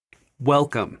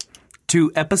Welcome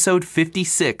to episode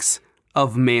 56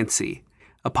 of Mancy,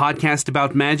 a podcast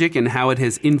about magic and how it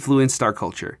has influenced our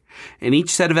culture. In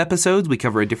each set of episodes, we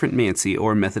cover a different Mancy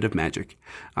or method of magic.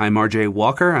 I'm RJ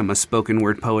Walker. I'm a spoken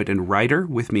word poet and writer.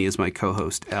 With me is my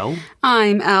co-host, Elle.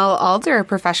 I'm Elle Alder, a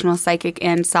professional psychic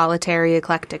and solitary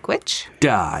eclectic witch.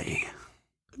 Die.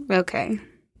 Okay.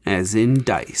 As in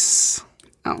dice.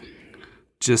 Oh.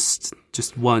 Just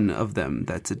one of them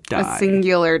that's a die. A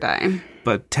singular die.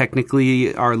 But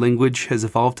technically, our language has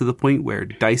evolved to the point where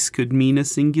dice could mean a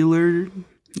singular die.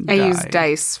 I use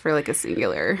dice for like a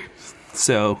singular.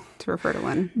 So. To refer to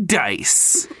one.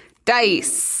 Dice.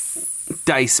 Dice.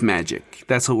 Dice magic.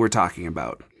 That's what we're talking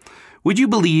about. Would you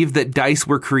believe that dice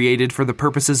were created for the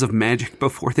purposes of magic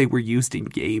before they were used in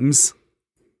games?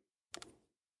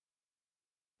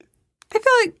 I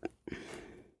feel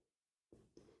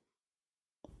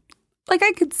like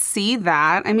I could see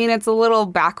that. I mean, it's a little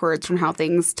backwards from how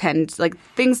things tend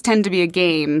to be a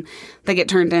game that get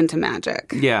turned into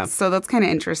magic. Yeah. So that's kind of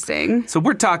interesting. So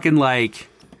we're talking like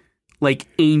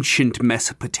ancient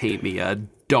Mesopotamia,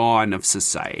 dawn of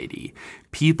society.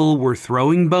 People were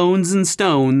throwing bones and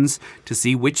stones to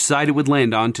see which side it would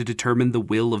land on to determine the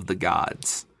will of the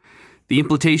gods. The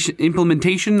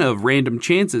implementation of random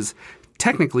chance is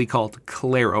technically called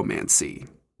Astragalomancy.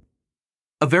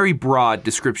 A very broad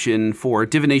description for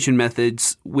divination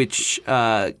methods which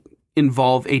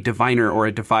involve a diviner or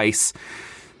a device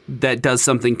that does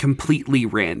something completely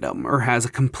random or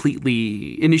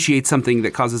initiates something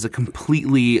that causes a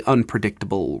completely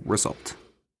unpredictable result.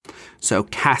 So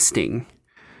casting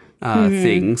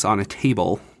things on a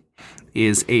table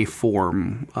is a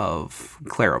form of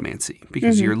Astragalomancy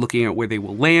because you're looking at where they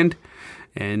will land.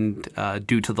 And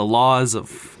due to the laws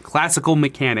of classical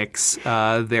mechanics,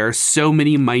 there are so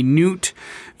many minute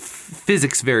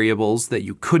physics variables that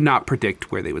you could not predict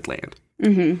where they would land.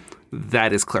 Mm-hmm.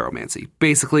 That is Astragalomancy.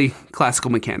 Basically, classical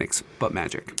mechanics, but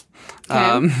magic.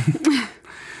 Okay.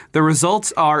 The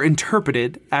results are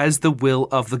interpreted as the will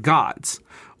of the gods,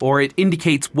 or it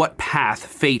indicates what path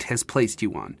fate has placed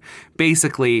you on.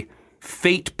 Basically,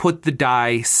 fate put the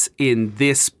dice in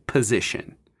this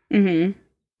position. Mm-hmm.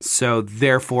 So,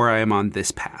 therefore, I am on this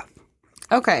path.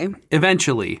 Okay.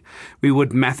 Eventually, we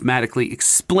would mathematically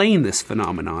explain this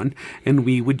phenomenon, and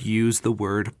we would use the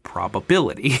word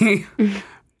probability.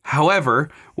 However,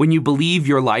 when you believe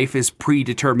your life is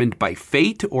predetermined by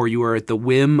fate, or you are at the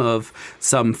whim of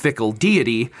some fickle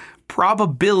deity,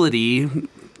 probability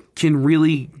can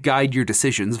really guide your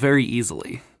decisions very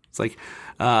easily. It's like,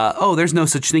 there's no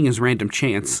such thing as random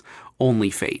chance,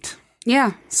 only fate.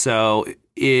 Yeah. So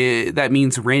that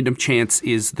means random chance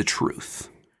is the truth.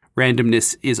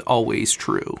 Randomness is always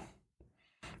true,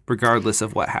 regardless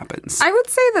of what happens. I would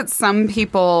say that some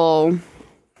people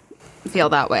feel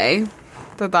that way.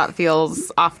 That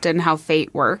feels often how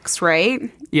fate works, right?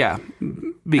 Yeah,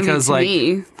 because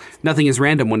nothing is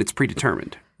random when it's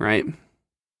predetermined, right?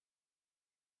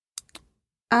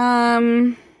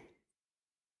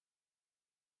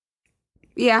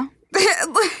 Yeah.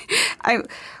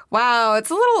 Wow, it's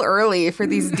a little early for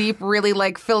these deep, really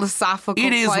philosophical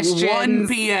questions. It is 1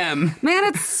 p.m. Man,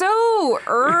 it's so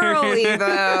early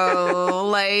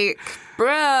though.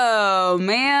 Bro,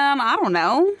 man, I don't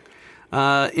know.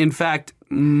 In fact,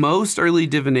 most early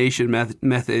divination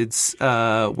methods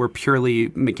were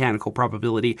purely mechanical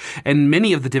probability, and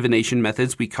many of the divination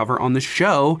methods we cover on the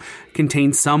show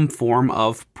contain some form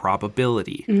of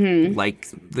probability, like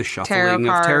the shuffling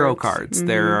of tarot cards. Mm-hmm.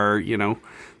 There are,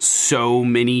 so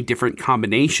many different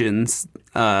combinations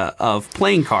of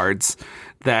playing cards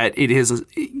that it is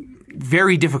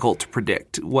very difficult to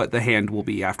predict what the hand will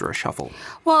be after a shuffle.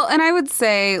 Well, and I would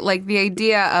say the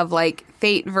idea of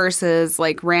fate versus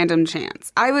random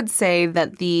chance. I would say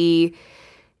that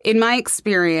in my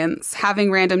experience,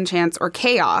 having random chance or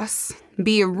chaos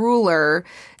be a ruler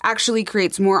actually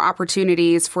creates more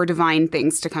opportunities for divine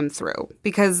things to come through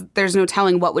because there's no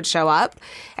telling what would show up.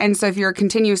 And so if you're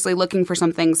continuously looking for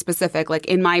something specific,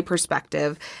 in my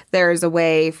perspective, there's a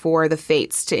way for the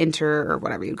fates to or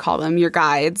whatever you call them, your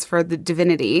guides for the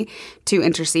divinity to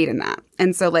intercede in that.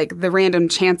 And so the random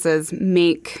chances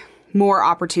make more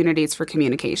opportunities for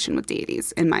communication with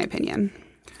deities, in my opinion.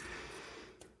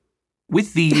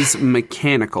 With these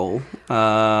mechanical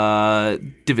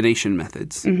divination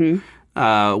methods,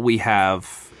 we have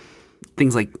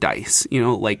things like dice,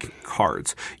 like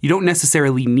cards. You don't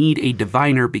necessarily need a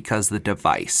diviner because the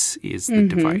device is the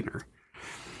diviner.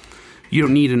 You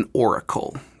don't need an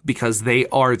oracle because they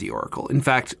are the oracle. In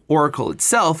fact, oracle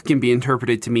itself can be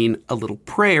interpreted to mean a little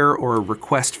prayer or a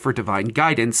request for divine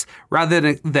guidance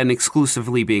rather than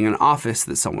exclusively being an office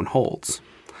that someone holds.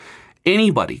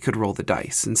 Anybody could roll the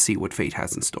dice and see what fate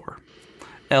has in store.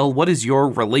 Elle, what is your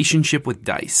relationship with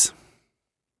dice?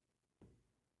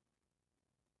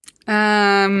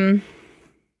 I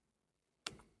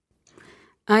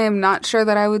am not sure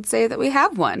that I would say that we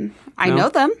have one. I know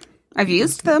them. I've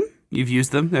used them. You've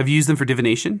used them? Have you used them for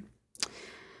divination?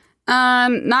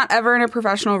 Not ever in a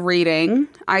professional reading.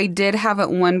 I did have at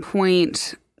one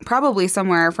point, probably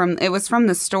somewhere it was from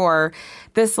the store,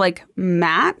 this like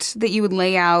mat that you would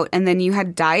lay out, and then you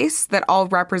had dice that all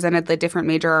represented the different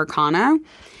major arcana.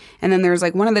 And then there's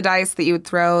like one of the dice that you would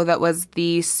throw that was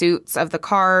the suits of the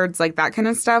cards, like that kind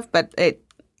of stuff. But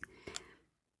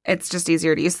it's just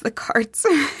easier to use the cards,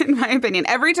 in my opinion.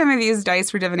 Every time I've used dice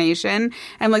for divination,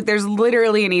 I'm like, there's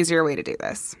literally an easier way to do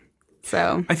this.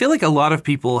 So I feel like a lot of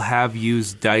people have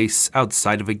used dice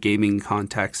outside of a gaming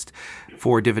context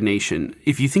for divination.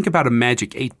 If you think about a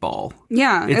magic 8-ball.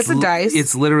 Yeah, it's a dice.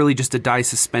 It's literally just a die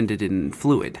suspended in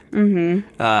fluid.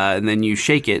 Mm-hmm. And then you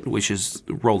shake it, which is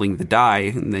rolling the die,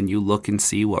 and then you look and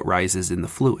see what rises in the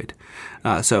fluid.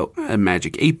 So a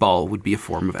magic 8-ball would be a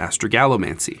form of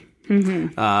astragalomancy.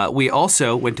 Mm-hmm. We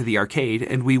also went to the arcade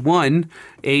and we won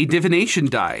a divination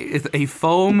die, a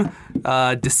foam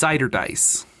decider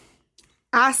dice.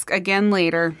 Ask again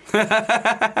later.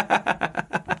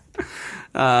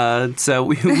 So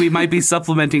we might be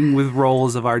supplementing with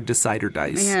rolls of our decider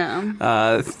dice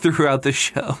throughout the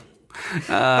show.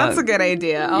 That's a good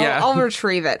idea. I'll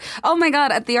retrieve it. Oh my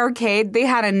God, at the arcade, they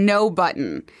had a no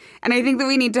button. And I think that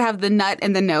we need to have the nut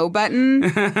and the no button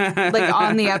like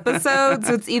on the episode.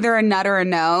 So it's either a nut or a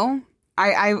no.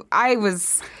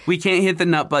 We can't hit the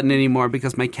nut button anymore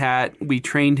because my cat, we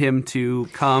trained him to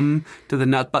come to the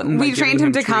nut button. We trained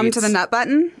him to come to the nut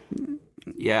button?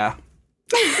 Yeah.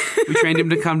 We trained him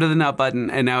to come to the nut button,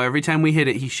 and now every time we hit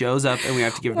it, he shows up, and we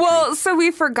have to give him treats. So we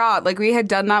forgot. Like, we had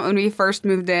done that when we first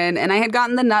moved in, and I had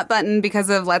gotten the nut button because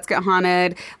of Let's Get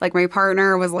Haunted. Like, my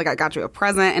partner was like, I got you a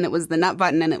present, and it was the nut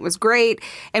button, and it was great.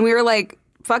 And we were, like,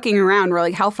 fucking around. We're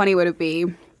like, how funny would it be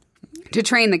to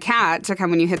train the cat to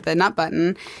come when you hit the nut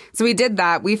button? So we did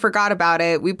that. We forgot about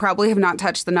it. We probably have not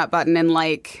touched the nut button in,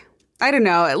 like, I don't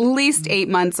know, at least 8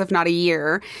 months, if not a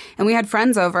year. And we had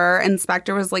friends over, and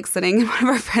Spectre was like sitting in one of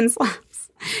our friends'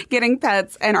 laps getting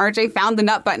pets, and RJ found the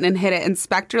nut button and hit it, and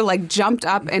Spectre like jumped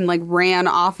up and like ran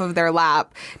off of their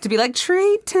lap to be like,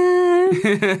 treat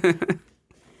time.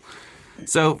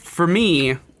 So for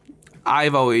me,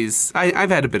 I've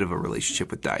had a bit of a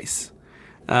relationship with dice.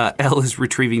 Elle is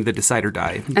retrieving the decider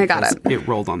die. I got it. It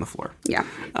rolled on the floor. Yeah.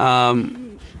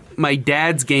 My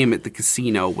dad's game at the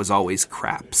casino was always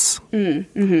craps.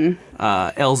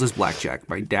 Elle's is blackjack.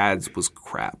 My dad's was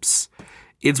craps.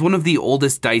 It's one of the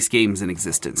oldest dice games in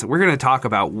existence, and we're going to talk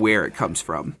about where it comes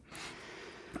from.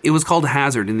 It was called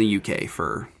Hazard in the UK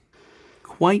for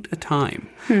quite a time.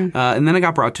 And then it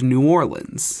got brought to New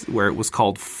Orleans, where it was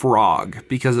called Frog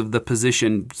because of the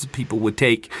positions people would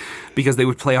take because they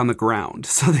would play on the ground.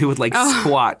 So they would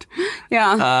squat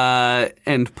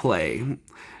and play.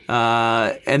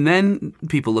 And then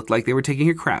people looked like they were taking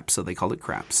a crap, so they called it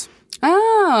craps.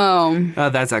 Oh.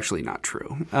 That's actually not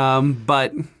true.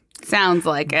 But sounds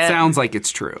like it. Sounds like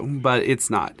it's true, but it's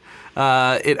not.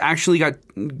 It actually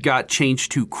got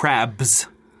changed to crabs.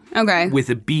 Okay. With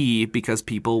a B because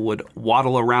people would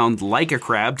waddle around like a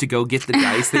crab to go get the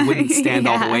dice. They wouldn't stand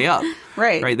all the way up.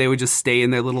 Right. They would just stay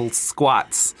in their little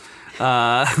squats.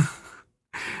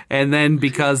 And then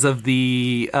because of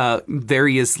the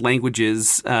various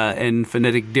languages and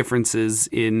phonetic differences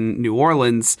in New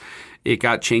Orleans, it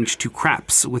got changed to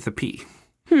craps with a P.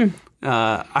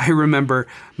 I remember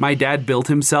my dad built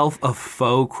himself a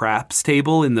faux craps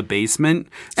table in the basement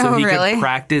so he could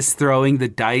practice throwing the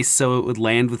dice so it would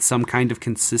land with some kind of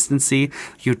consistency.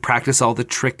 He would practice all the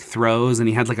trick throws, and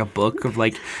he had like a book of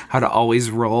like how to always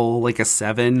roll like a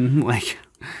 7. Like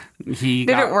Did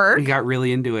it work? He got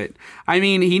really into it. I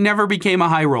mean, he never became a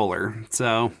high roller,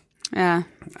 so yeah.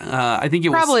 I think it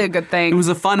was probably a good thing. It was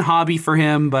a fun hobby for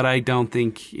him, but I don't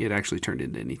think it actually turned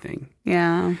into anything.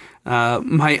 Yeah.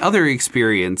 My other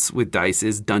experience with dice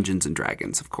is Dungeons and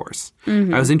Dragons, of course.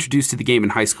 I was introduced to the game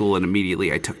in high school, and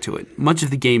immediately I took to it. Much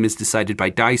of the game is decided by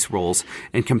dice rolls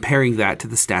and comparing that to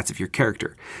the stats of your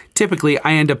character. Typically,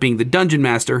 I end up being the dungeon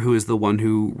master, who is the one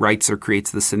who writes or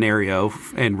creates the scenario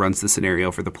and runs the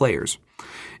scenario for the players.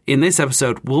 In this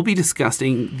episode, we'll be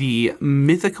discussing the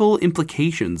mythical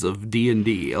implications of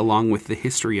D&D, along with the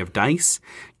history of dice,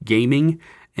 gaming,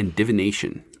 and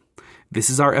divination. This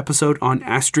is our episode on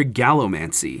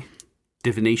Astragalomancy,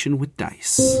 divination with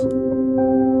dice.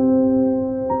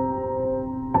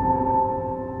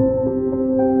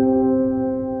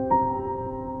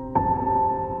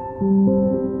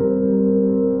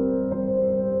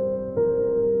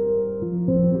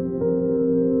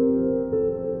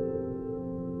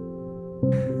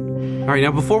 All right,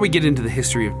 now before we get into the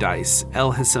history of dice,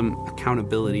 Elle has some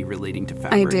accountability relating to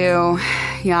fabric. I do.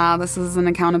 Yeah, this is an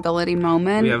accountability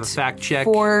moment. We have a fact check.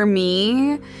 For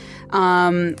me,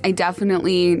 I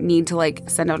definitely need to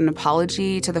send out an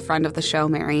apology to the friend of the show,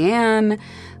 Marianne,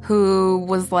 who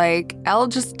was like, Elle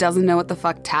just doesn't know what the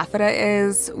fuck taffeta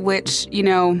is, which,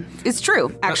 is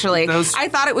true, actually. I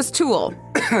thought it was tulle.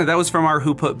 That was from our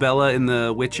Who Put Bella in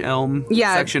the Witch Elm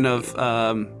section of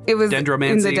it was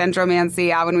Dendromancy. In the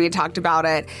Dendromancy, when we had talked about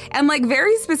it. And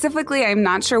very specifically, I'm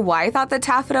not sure why I thought that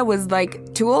taffeta was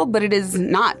tulle, but it is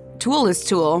not. Tulle is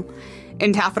tulle,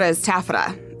 and taffeta is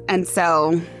taffeta. And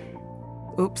so,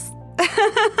 oops.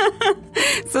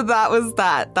 So that was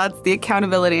that. That's the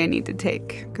accountability I need to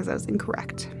take because I was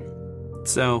incorrect.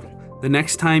 So the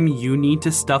next time you need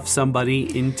to stuff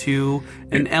somebody into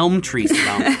an elm tree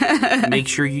stump, make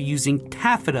sure you're using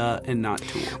taffeta and not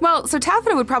tulle. Well, so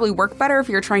taffeta would probably work better if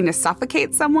you're trying to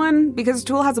suffocate someone because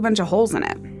tulle has a bunch of holes in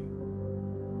it.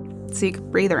 So you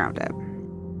could breathe around it.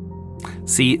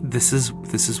 See, this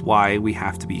is why we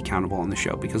have to be accountable on the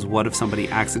show, because what if somebody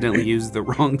accidentally used the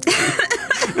wrong thing?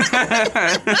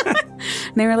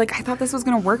 And they were like, I thought this was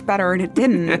going to work better, and it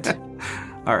didn't.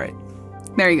 All right.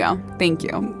 There you go. Thank you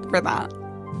for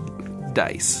that.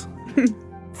 Dice.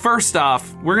 First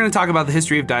off, we're going to talk about the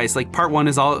history of dice. Part one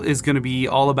is going to be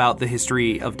all about the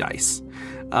history of dice.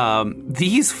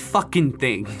 These fucking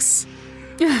things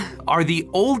are the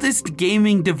oldest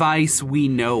gaming device we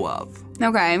know of.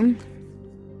 Okay.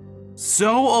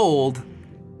 So old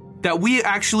that we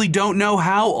actually don't know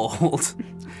how old.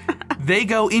 They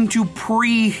go into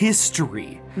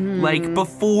prehistory.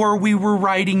 Before we were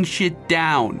writing shit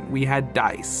down, we had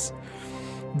dice.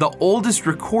 The oldest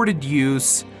recorded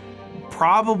use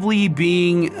probably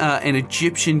being an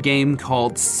Egyptian game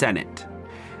called Senet.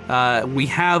 We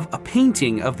have a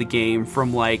painting of the game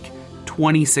from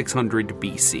 2600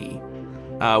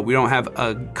 BC. We don't have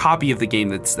a copy of the game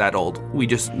that's that old. We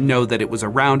just know that it was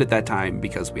around at that time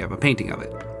because we have a painting of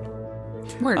it.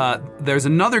 Word. There's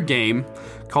another game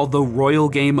called the Royal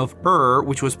Game of Ur,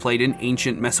 which was played in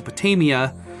ancient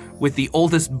Mesopotamia, with the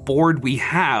oldest board we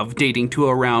have dating to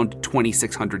around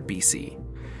 2600 BC.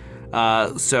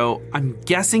 So I'm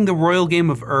guessing the Royal Game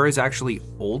of Ur is actually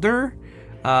older,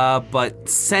 but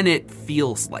Senet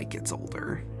feels like it's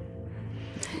older.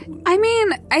 I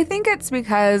mean, I think it's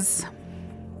because,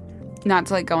 not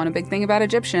to go on a big thing about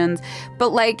Egyptians,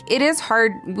 but it is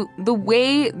hard.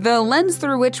 The lens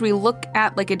through which we look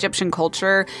at Egyptian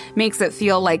culture makes it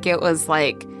feel like it was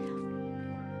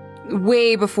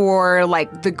way before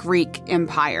the Greek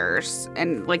empires,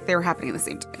 and they were happening at the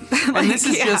same time. And this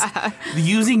is just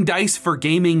using dice for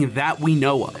gaming that we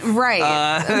know of.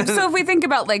 Right. So if we think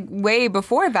about way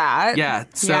before that. Yeah.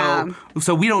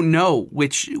 So we don't know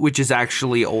which is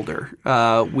actually older.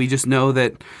 We just know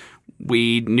that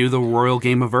we knew the Royal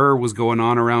Game of Ur was going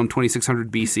on around 2600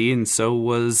 BC, and so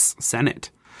was Senet.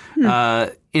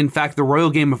 In fact, the Royal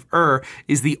Game of Ur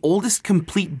is the oldest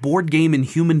complete board game in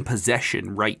human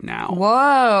possession right now.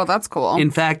 Whoa, that's cool. In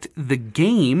fact, the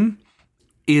game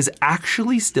is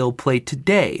actually still played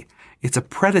today. It's a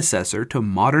predecessor to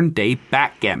modern-day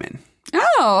backgammon.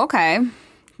 Oh, okay.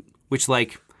 Which,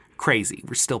 crazy.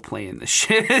 We're still playing this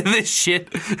shit.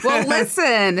 Well,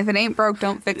 listen, if it ain't broke,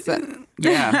 don't fix it.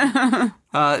 Yeah.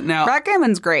 Now,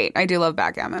 backgammon's great. I do love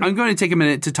backgammon. I'm going to take a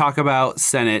minute to talk about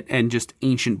Senet and just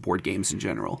ancient board games in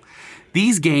general.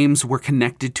 These games were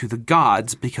connected to the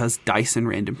gods because dice and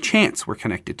random chance were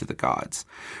connected to the gods.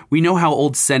 We know how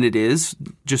old Senet is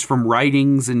just from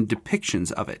writings and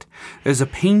depictions of it. There's a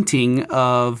painting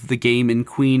of the game in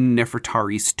Queen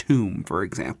Nefertari's tomb, for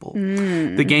example.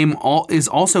 The game is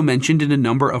also mentioned in a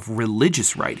number of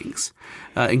religious writings,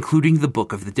 including the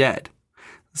Book of the Dead.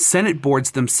 Senet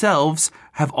boards themselves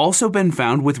have also been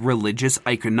found with religious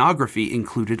iconography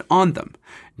included on them.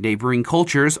 Neighboring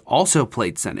cultures also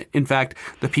played Senet. In fact,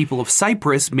 the people of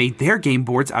Cyprus made their game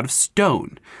boards out of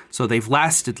stone, so they've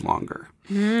lasted longer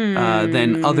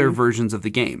than other versions of the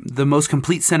game. The most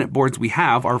complete Senet boards we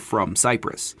have are from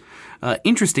Cyprus.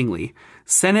 Interestingly,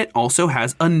 Senet also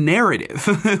has a narrative,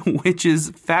 which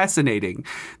is fascinating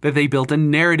that they built a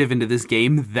narrative into this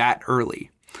game that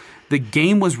early. The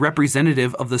game was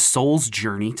representative of the soul's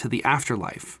journey to the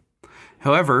afterlife.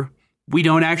 However, we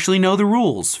don't actually know the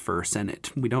rules for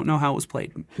Senet. We don't know how it was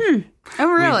played. Oh,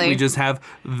 really? We just have,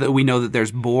 we know that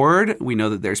there's board. We know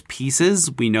that there's pieces.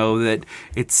 We know that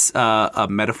it's a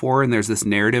metaphor and there's this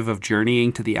narrative of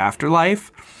journeying to the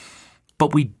afterlife.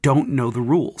 But we don't know the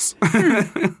rules.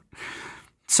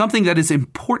 Something that is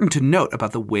important to note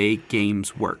about the way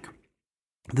games work.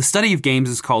 The study of games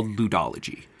is called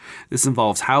ludology. This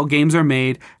involves how games are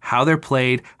made, how they're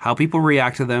played, how people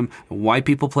react to them, why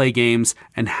people play games,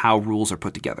 and how rules are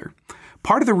put together.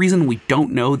 Part of the reason we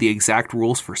don't know the exact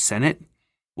rules for Senate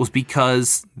was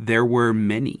because there were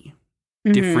many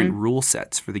different rule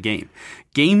sets for the game.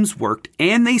 Games worked,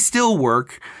 and they still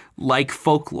work, like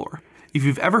folklore. If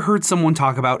you've ever heard someone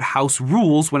talk about house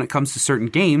rules when it comes to certain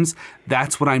games,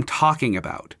 that's what I'm talking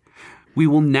about. We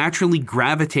will naturally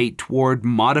gravitate toward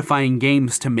modifying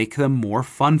games to make them more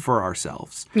fun for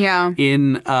ourselves. Yeah.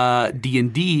 In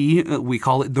D&D, we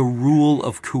call it the rule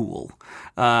of cool.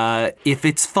 If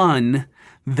it's fun,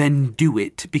 then do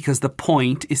it, because the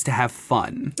point is to have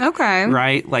fun. Okay.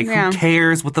 Right? Like, who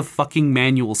cares what the fucking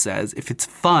manual says? If it's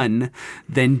fun,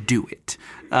 then do it.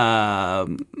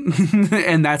 And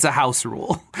that's a house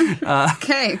rule.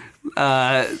 Okay.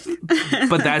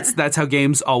 But that's how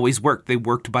games always worked. They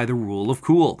worked by the rule of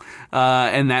cool.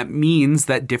 And that means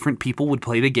that different people would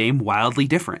play the game wildly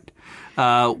different.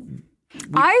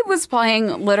 I was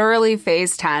playing literally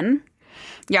Phase 10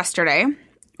 yesterday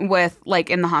with,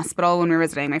 like, in the hospital when we were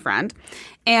visiting my friend.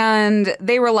 And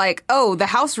they were like, oh, the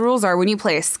house rules are when you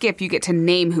play a skip, you get to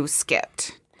name who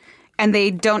skipped. And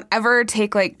they don't ever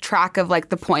take, like, track of, like,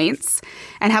 the points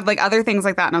and have, like, other things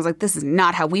like that. And I was like, this is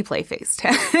not how we play Phase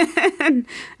 10.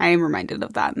 I am reminded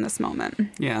of that in this moment.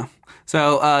 Yeah.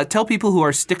 So tell people who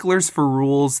are sticklers for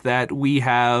rules that we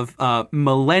have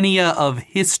millennia of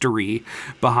history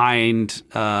behind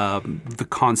the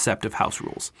concept of house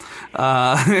rules.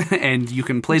 And you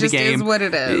can play the game. Just is what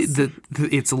it is.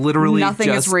 It's literally nothing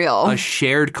just is real. A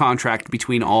shared contract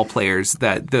between all players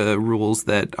that the rules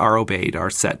that are obeyed are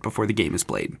set before the game is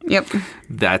played. Yep.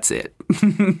 That's it.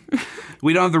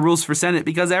 We don't have the rules for Senate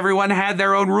because everyone had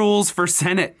their own rules for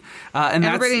Senate. And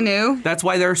everybody knew. That's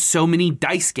why there are so many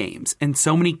dice games and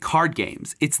so many card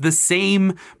games. It's the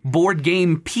same board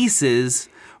game pieces,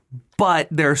 but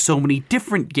there are so many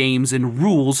different games and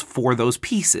rules for those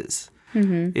pieces,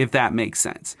 if that makes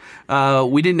sense.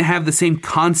 We didn't have the same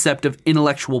concept of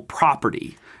intellectual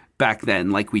property back then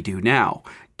like we do now.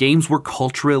 Games were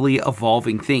culturally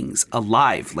evolving things,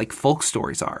 alive, like folk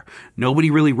stories are.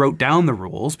 Nobody really wrote down the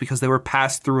rules because they were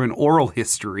passed through an oral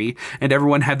history, and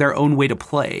everyone had their own way to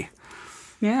play.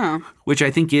 Yeah. Which I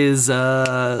think is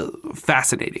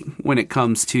fascinating when it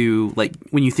comes to, like,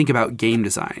 when you think about game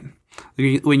design.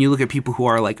 When you look at people who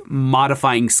are, like,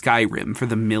 modifying Skyrim for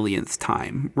the millionth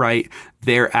time, right?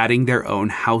 They're adding their own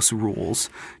house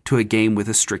rules to a game with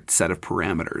a strict set of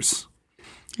parameters.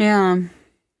 Yeah.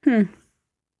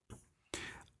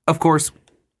 Of course,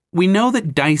 we know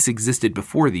that dice existed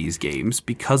before these games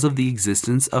because of the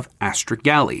existence of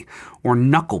astragally, or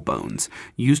knuckle bones,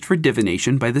 used for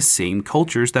divination by the same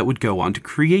cultures that would go on to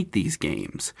create these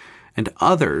games. And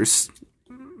others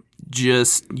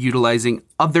just utilizing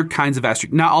other kinds of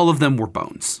not all of them were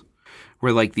bones.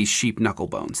 Were like these sheep knuckle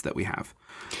bones that we have.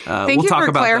 Thank you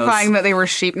for clarifying that they were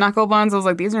sheep knuckle bones. I was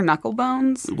like, these are knuckle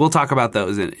bones? We'll talk about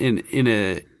those in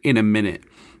a minute.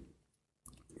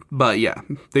 But yeah,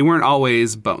 they weren't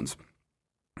always bones.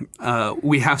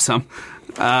 We have some.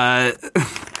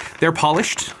 They're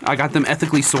polished. I got them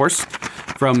ethically sourced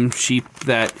from sheep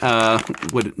that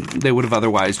would have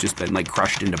otherwise just been, like,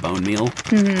 crushed into bone meal,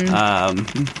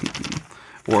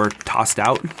 or tossed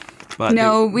out. But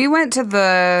no, we went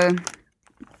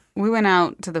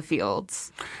out to the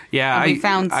fields. Yeah, we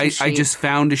found some sheep. I just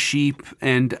found a sheep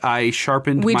and I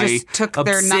sharpened my just took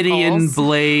their obsidian knuckles.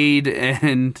 Blade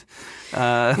and.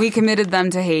 We committed them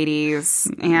to Hades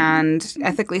and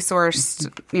ethically sourced,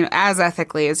 as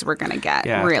ethically as we're going to get,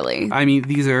 really. I mean,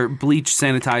 these are bleached,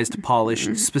 sanitized,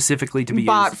 polished, specifically to be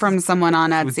bought used from someone on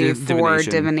Etsy for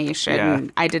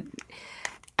divination. Yeah.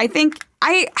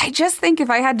 I just think if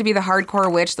I had to be the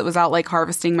hardcore witch that was out, like,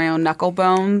 harvesting my own knuckle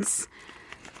bones,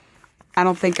 I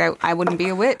don't think I wouldn't be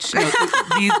a witch.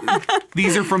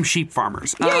 These are from sheep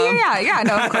farmers. Yeah.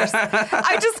 No, of course.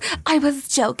 I was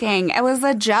joking. It was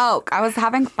a joke. I was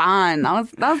having fun. That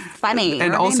was funny.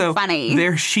 And also, funny.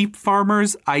 They're sheep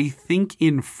farmers, I think,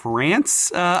 in France.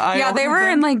 They were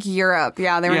in, like, Europe.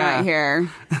 Yeah, they were not here.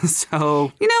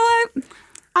 So, you know what?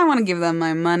 I want to give them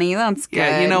my money. That's good.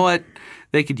 Yeah, you know what?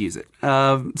 They could use it.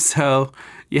 Just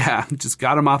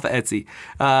got them off of Etsy.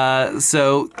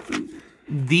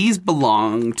 These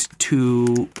belonged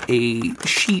to a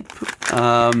sheep,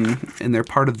 and they're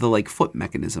part of the, like, foot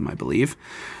mechanism, I believe.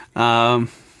 But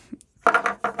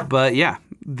yeah,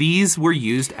 these were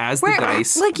used as the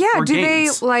dice. Like, yeah, for do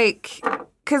games. they, like,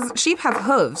 because sheep have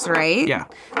hooves, right? Yeah.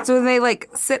 So they, like,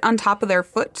 sit on top of their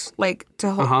foot, like,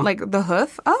 to hold, like, the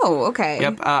hoof? Oh, okay.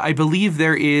 Yep. I believe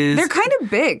there is. They're kind of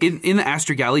big. In the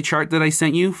Astragally chart that I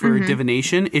sent you for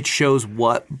divination, it shows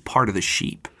what part of the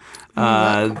sheep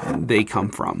they come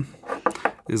from.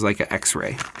 Is like an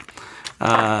X-ray.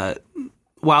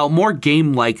 While more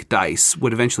game-like dice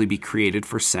would eventually be created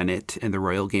for Senet and the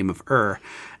royal game of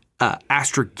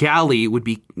Astragali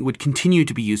would continue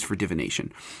to be used for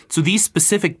divination. So these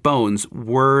specific bones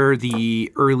were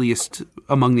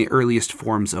among the earliest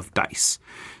forms of dice.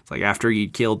 It's like after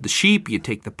you'd killed the sheep, you'd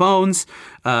take the bones,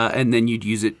 and then you'd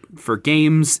use it for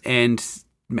games and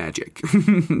magic,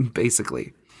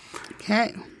 basically.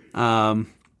 Okay.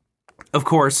 Of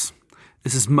course,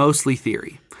 this is mostly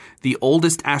theory. The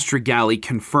oldest Astragali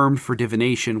confirmed for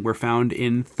divination were found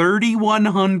in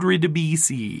 3100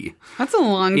 BC. That's a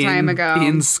long time ago.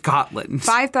 In Scotland.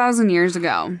 5,000 years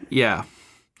ago. Yeah.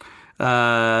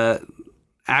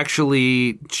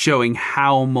 Actually showing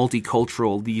how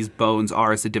multicultural these bones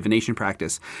are as a divination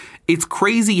practice. It's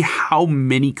crazy how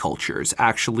many cultures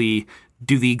actually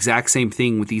do the exact same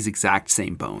thing with these exact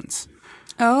same bones.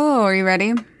 Oh, are you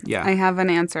ready? Yeah. I have an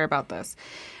answer about this.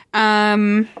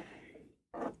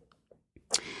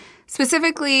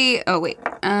 Specifically, the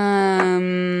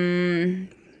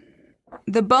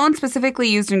bone specifically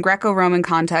used in Greco-Roman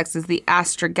context is the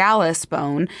astragalus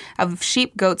bone of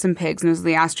sheep, goats, and pigs, known as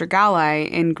the astragali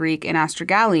in Greek and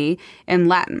astragali in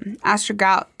Latin.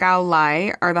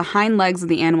 Astragali are the hind legs of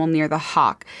the animal near the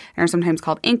hock and are sometimes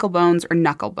called ankle bones or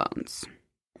knuckle bones.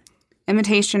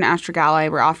 Imitation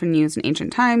astragali were often used in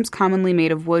ancient times, commonly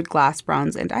made of wood, glass,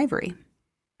 bronze, and ivory.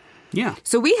 Yeah.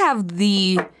 So we have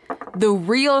the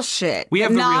real shit. We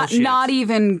have the real shit. Not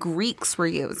even Greeks were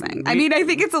using. I mean, I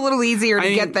think it's a little easier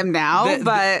to get them now,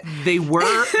 but they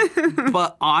were.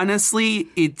 But honestly,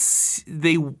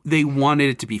 they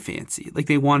wanted it to be fancy. Like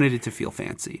they wanted it to feel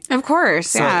fancy. Of course,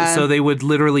 So they would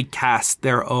literally cast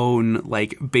their own,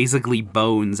 like basically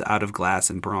bones out of glass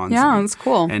and bronze. Yeah, that's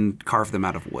cool. And carve them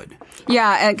out of wood.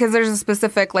 Yeah, because there's a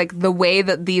specific, like, the way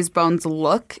that these bones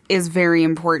look is very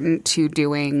important to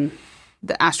doing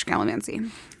the Astragalomancy.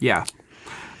 Yeah.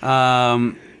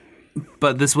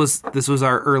 But this was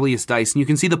our earliest dice. And you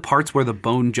can see the parts where the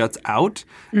bone juts out.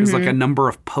 There's like a number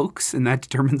of pokes, and that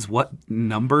determines what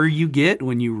number you get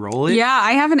when you roll it. Yeah,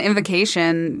 I have an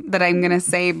invocation that I'm going to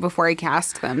say before I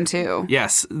cast them, too.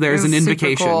 Yes, there's an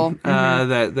invocation cool.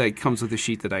 that comes with the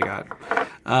sheet that I got.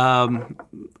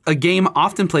 A game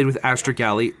often played with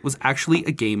Astragali was actually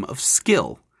a game of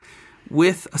skill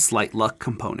with a slight luck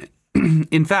component.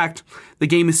 In fact, the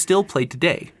game is still played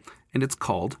today, and it's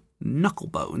called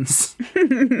Knucklebones.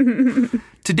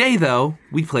 Today, though,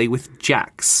 we play with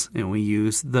jacks, and we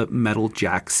use the metal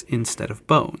jacks instead of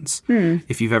bones.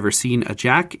 If you've ever seen a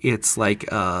jack, it's like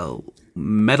a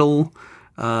metal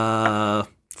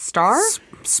Star?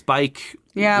 Spike.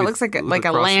 Yeah, it looks like a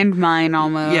landmine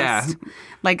almost. Yeah.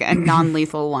 Like a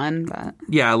non-lethal one. But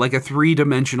Yeah, like a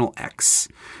three-dimensional X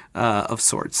of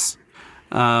sorts.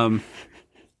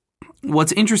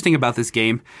 What's interesting about this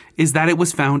game is that it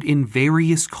was found in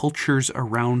various cultures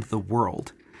around the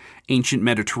world. Ancient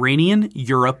Mediterranean,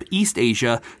 Europe, East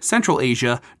Asia, Central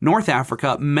Asia, North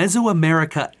Africa,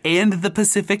 Mesoamerica, and the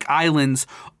Pacific Islands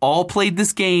all played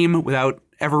this game without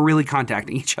ever really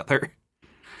contacting each other.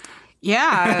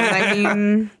 yeah, I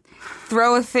mean,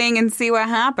 throw a thing and see what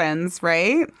happens,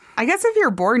 right? I guess if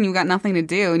you're bored and you've got nothing to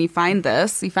do and you find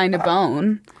a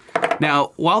bone.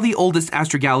 Now, while the oldest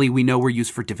Astragali we know were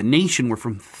used for divination were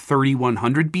from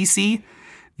 3100 BC,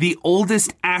 the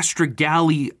oldest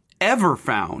Astragali ever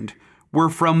found were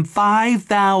from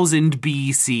 5000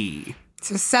 BC.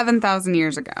 So 7,000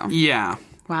 years ago. Yeah.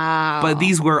 Wow. But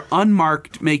these were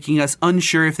unmarked, making us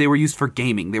unsure if they were used for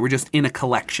gaming. They were just in a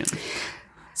collection.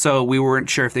 So we weren't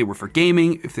sure if they were for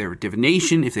gaming, if they were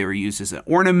divination, if they were used as an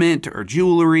ornament or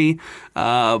jewelry.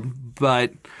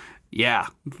 But yeah,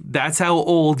 that's how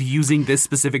old using this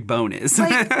specific bone is.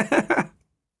 Like,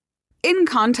 in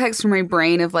context for my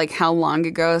brain of like how long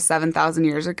ago 7,000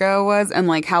 years ago was and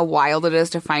like how wild it is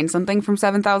to find something from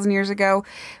 7,000 years ago,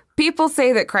 people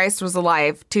say that Christ was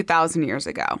alive 2,000 years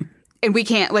ago. And we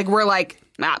can't, like, we're like,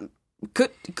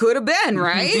 could have been,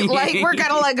 right? Like, we're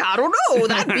kind of like, I don't know,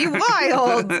 that'd be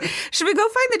wild. Should we go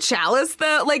find the chalice,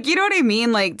 though? Like, you know what I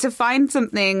mean? Like, to find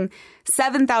something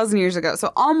 7,000 years ago,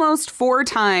 so almost 4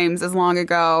 times as long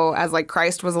ago as, like,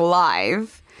 Christ was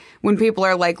alive, when people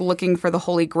are, like, looking for the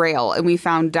Holy Grail, and we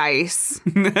found dice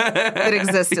that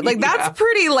existed. Like, that's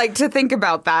pretty, like, to think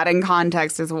about that in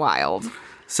context is wild.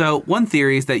 So one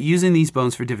theory is that using these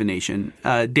bones for divination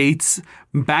dates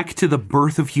back to the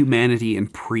birth of humanity in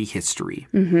prehistory.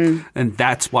 And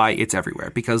that's why it's everywhere.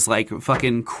 Because, like,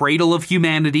 fucking cradle of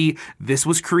humanity, this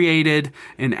was created,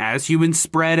 and as humans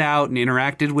spread out and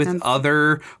interacted with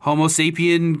other Homo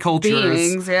sapien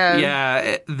cultures, beings,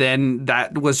 then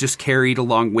that was just carried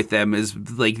along with them as,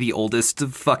 like, the oldest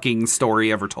fucking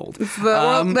story ever told.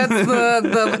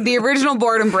 The original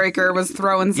boredom breaker was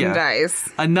throwing some dice.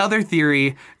 Another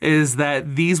theory is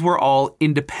that these were all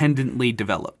independently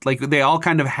developed. Like, they all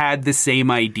kind of had the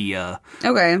same idea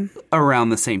around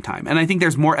the same time. And I think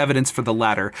there's more evidence for the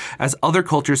latter, as other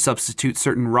cultures substitute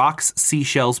certain rocks,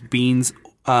 seashells, beans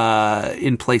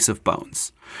in place of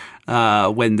bones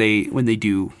when they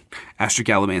do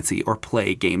Astragalomancy or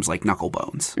play games like Knuckle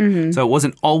Bones. So it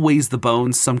wasn't always the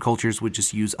bones. Some cultures would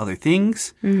just use other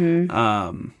things.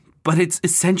 But it's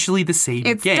essentially the same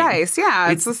game. It's dice,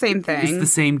 it's the same thing. It's the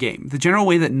same game. The general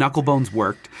way that Knuckle Bones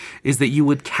worked is that you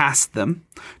would cast them,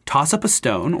 toss up a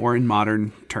stone, or in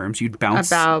modern terms, you'd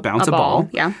bounce a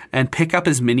ball, and pick up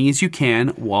as many as you can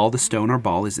while the stone or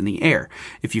ball is in the air.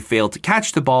 If you fail to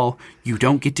catch the ball, you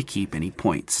don't get to keep any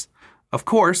points. Of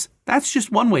course, that's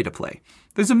just one way to play.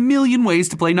 There's a million ways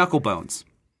to play Knuckle Bones.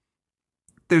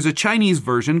 There's a Chinese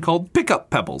version called Pickup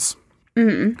Pebbles.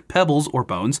 Pebbles, or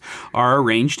bones, are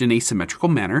arranged in a symmetrical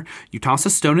manner. You toss a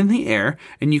stone in the air,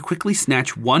 and you quickly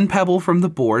snatch one pebble from the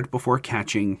board before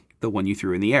catching the one you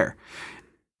threw in the air.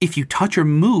 If you touch or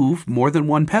move more than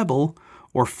one pebble,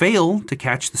 or fail to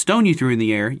catch the stone you threw in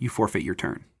the air, you forfeit your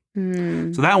turn.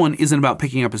 So that one isn't about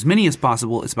picking up as many as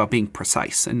possible. It's about being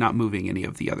precise and not moving any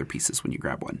of the other pieces when you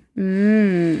grab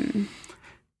one.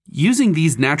 Using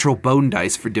these natural bone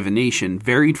dice for divination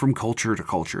varied from culture to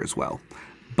culture as well.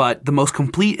 But the most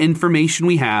complete information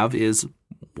we have is,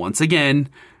 once again,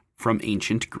 from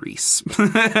ancient Greece.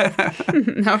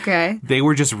 They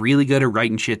were just really good at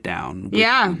writing shit down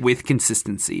with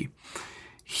consistency.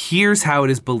 Here's how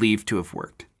it is believed to have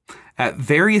worked. At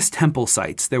various temple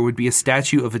sites, there would be a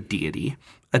statue of a deity,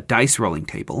 a dice rolling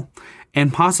table,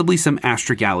 and possibly some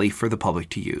astragali for the public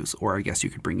to use, or I guess you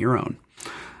could bring your own.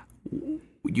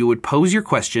 You would pose your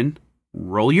question,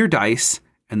 roll your dice,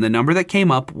 and the number that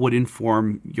came up would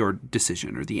inform your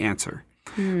decision or the answer.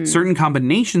 Certain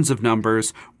combinations of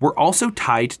numbers were also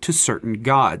tied to certain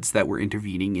gods that were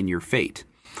intervening in your fate.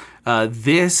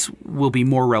 This will be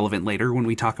more relevant later when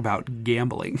we talk about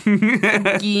gambling.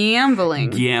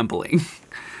 Gambling.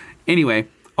 Anyway,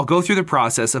 I'll go through the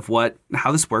process of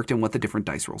how this worked and what the different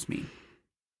dice rolls mean.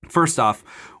 First off,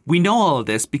 we know all of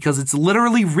this because it's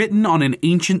literally written on an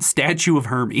ancient statue of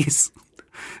Hermes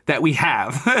that we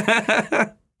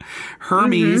have.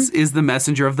 Hermes is the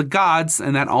messenger of the gods,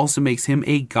 and that also makes him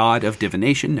a god of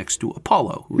divination next to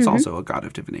Apollo, who is also a god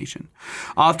of divination.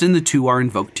 Often the two are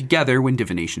invoked together when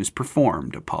divination is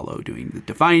performed, Apollo doing the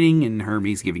divining and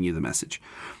Hermes giving you the message.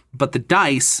 But the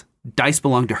dice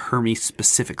belong to Hermes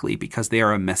specifically because they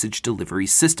are a message delivery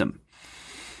system.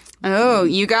 Oh,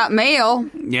 you got mail.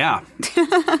 Yeah.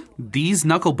 These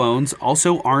knuckle bones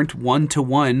also aren't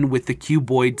one-to-one with the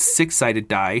cuboid six-sided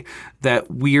die that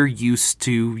we're used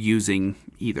to using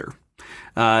either.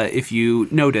 If you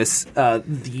notice,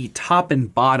 the top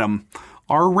and bottom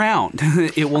are round.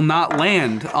 It will not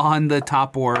land on the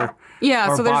top or so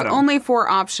bottom. There's only 4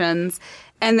 options,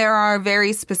 and there are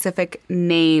very specific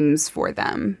names for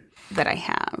them that I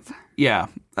have. Yeah.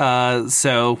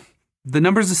 So the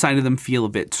numbers assigned to them feel a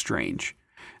bit strange.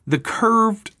 The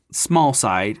curved small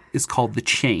side is called the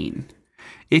chain.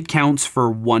 It counts for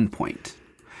 1 point.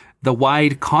 The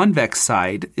wide convex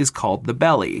side is called the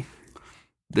belly.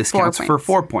 This counts for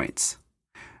 4 points.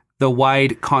 The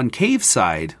wide concave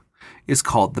side is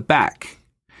called the back.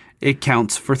 It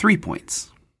counts for 3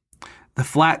 points. The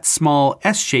flat small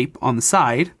S shape on the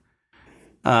side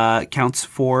counts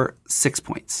for 6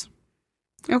 points.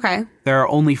 Okay. There are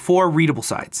only 4 readable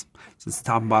sides. So it's the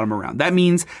top and bottom around. That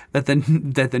means that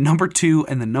the number 2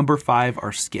 and the number 5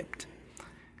 are skipped.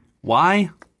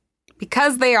 Why?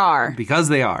 Because they are. Because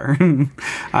they are.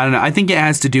 I don't know. I think it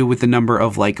has to do with the number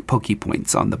of like poke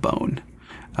points on the bone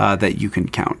that you can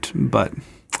count, but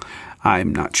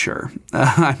I'm not sure.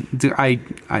 I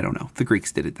don't know. The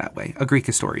Greeks did it that way. A Greek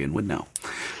historian would know.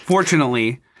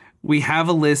 Fortunately, we have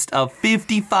a list of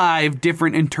 55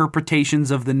 different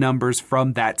interpretations of the numbers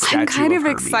from that statue of Hermes. I'm kind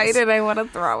of excited. I want to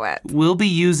throw it. We'll be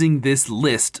using this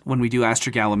list when we do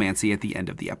Astragalomancy at the end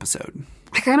of the episode.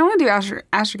 I kind of want to do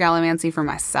Astragalomancy for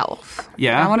myself.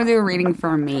 Yeah? I want to do a reading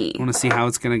for me. Want to see how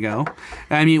it's going to go?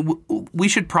 I mean, we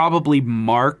should probably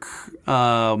mark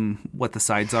what the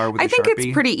sides are with the Sharpie. I think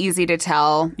it's pretty easy to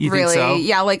tell, you really. Think so?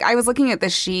 Yeah, like I was looking at the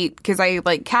sheet because I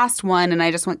like cast one and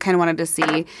I just kind of wanted to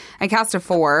see. I cast a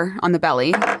 4 on the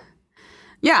belly.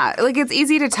 Yeah, like it's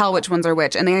easy to tell which ones are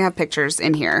which, and they have pictures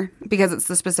in here because it's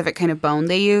the specific kind of bone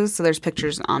they use, so there's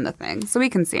pictures on the thing, so we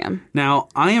can see them. Now,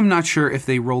 I am not sure if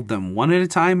they rolled them one at a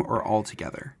time or all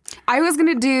together. I was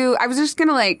just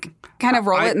gonna like kind of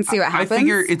roll it and see what happens. I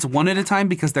figure it's one at a time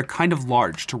because they're kind of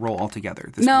large to roll all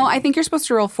together. No, I think you're supposed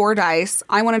to roll 4 dice.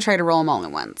 I want to try to roll them all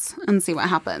at once and see what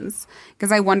happens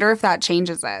because I wonder if that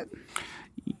changes it.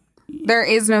 There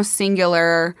is no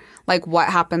singular, like, what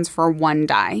happens for 1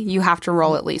 die. You have to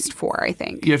roll at least 4, I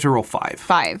think. You have to roll 5.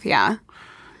 5, yeah.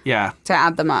 Yeah. To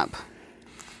add them up.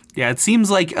 Yeah, it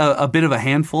seems like a bit of a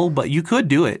handful, but you could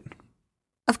do it.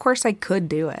 Of course I could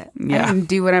do it. Yeah. I can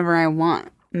do whatever I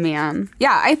want, man.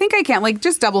 Yeah, I think I can. Like,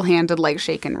 just double-handed, like,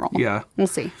 shake and roll. Yeah. We'll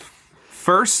see.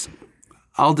 First,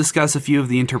 I'll discuss a few of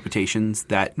the interpretations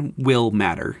that will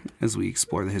matter as we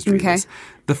explore the history of this.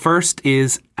 The first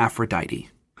is Aphrodite.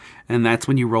 And that's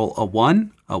when you roll a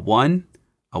 1, a 1,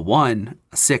 a 1,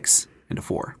 a 6, and a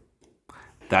 4.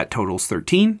 That totals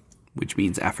 13, which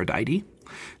means Aphrodite.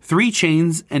 3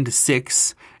 chains and a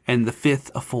 6, and the 5th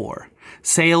a 4.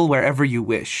 Sail wherever you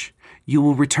wish. You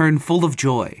will return full of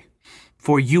joy.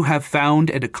 For you have found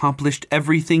and accomplished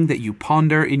everything that you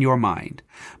ponder in your mind.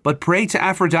 But pray to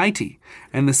Aphrodite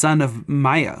and the son of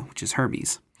Maia, which is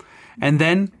Hermes. And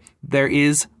then there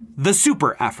is the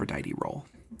super Aphrodite roll.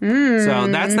 So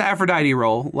that's the Aphrodite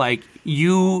roll. Like,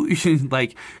 you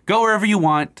like go wherever you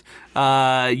want.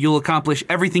 You'll accomplish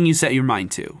everything you set your mind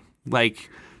to.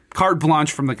 Like, carte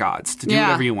blanche from the gods to do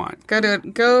whatever you want. Go do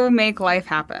it. Go make life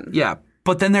happen. Yeah.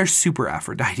 But then there's super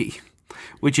Aphrodite,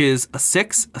 which is a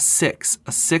 6, a 6,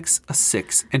 a 6, a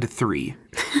 6, and a 3,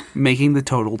 making the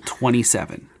total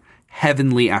 27.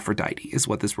 Heavenly Aphrodite is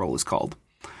what this roll is called.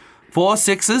 4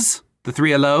 6s, the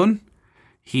 3 alone.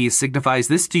 He signifies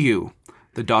this to you.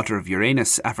 The daughter of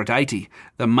Uranus, Aphrodite,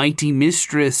 the mighty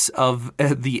mistress of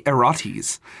the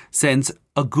Erotes, sends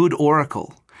a good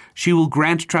oracle. She will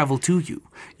grant travel to you.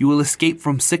 You will escape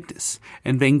from sickness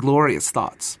and vainglorious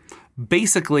thoughts.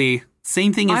 Basically,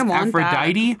 same thing as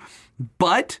Aphrodite,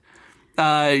 but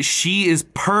she is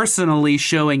personally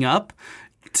showing up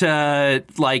to,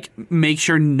 like, make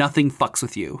sure nothing fucks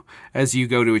with you as you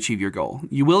go to achieve your goal.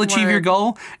 You will achieve your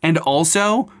goal, and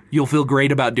also you'll feel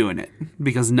great about doing it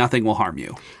because nothing will harm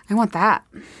you. I want that.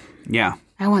 Yeah.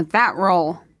 I want that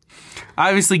roll.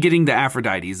 Obviously, getting to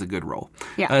Aphrodite is a good roll.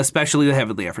 Yeah. Especially the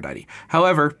Heavenly Aphrodite.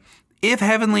 However, if the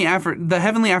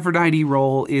Heavenly Aphrodite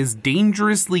roll is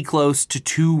dangerously close to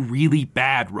 2 really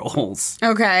bad rolls.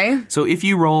 Okay. So if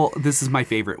you roll, this is my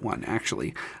favorite one,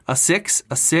 actually. A 6,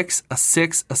 a 6, a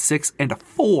 6, a 6, and a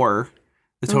 4.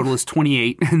 The total is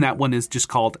 28, and that one is just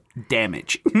called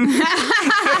damage.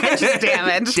 Just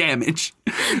damage. Damage.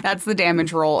 That's the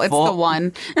damage roll. It's the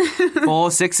 1. 4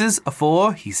 6s, a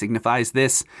 4. He signifies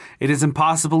this. It is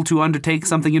impossible to undertake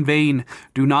something in vain.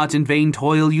 Do not in vain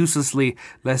toil uselessly,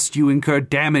 lest you incur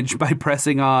damage by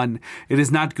pressing on. It is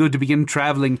not good to begin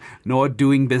traveling, nor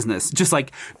doing business. Just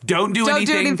like, don't do anything.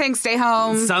 Don't do anything. Stay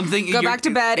home. Go back to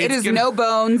bed. It is no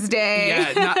bones day.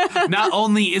 Yeah, not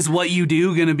only is what you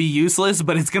do going to be useless,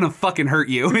 but it's going to fucking hurt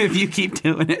you if you keep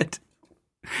doing it.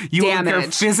 You will incur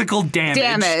physical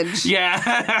damage.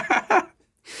 Yeah.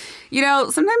 You know,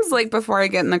 sometimes, like, before I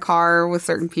get in the car with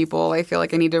certain people, I feel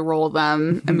like I need to roll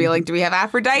them and be like, do we have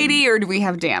Aphrodite or do we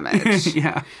have damage?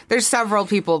 Yeah. There's several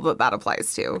people that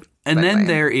applies to. And then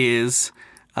there is,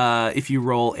 if you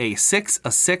roll a 6,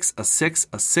 a 6, a 6,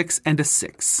 a 6, and a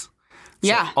 6. So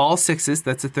yeah. all 6s,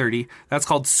 that's a 30. That's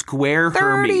called square 30.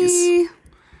 Hermes.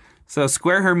 So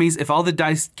square Hermes, if all the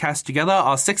dice cast together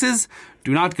are 6s,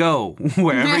 do not go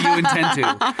wherever you intend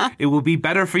to. It will be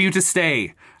better for you to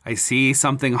stay. I see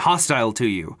something hostile to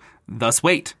you. Thus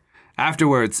wait.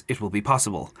 Afterwards, it will be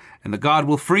possible, and the god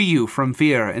will free you from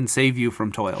fear and save you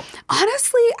from toil.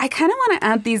 Honestly, I kind of want to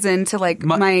add these into, like,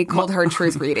 my Cold Hard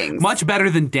Truth readings. Much better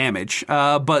than damage,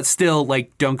 but still,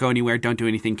 like, don't go anywhere, don't do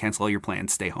anything, cancel all your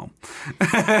plans, stay home.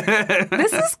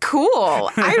 This is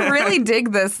cool. I really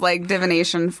dig this, like,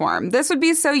 divination form. This would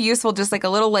be so useful, just like a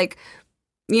little, like,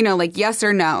 you know, like yes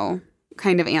or no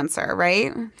kind of answer,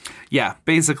 right? Yeah,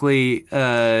 basically.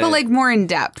 But, like, more in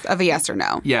depth of a yes or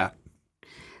no. Yeah.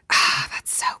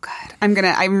 That's so good.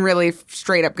 I'm really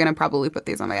straight up gonna probably put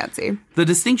these on my Etsy. The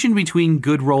distinction between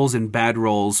good rolls and bad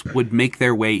rolls would make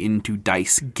their way into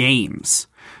dice games,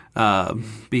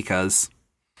 because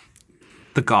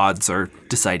the gods are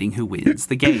deciding who wins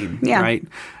the game, right?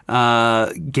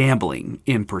 Gambling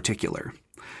in particular.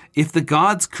 If the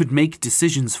gods could make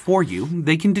decisions for you,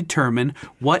 they can determine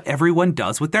what everyone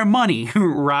does with their money,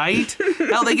 right?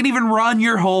 Hell, they can even run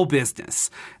your whole business.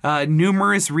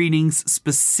 Numerous readings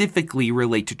specifically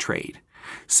relate to trade.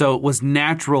 So it was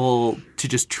natural to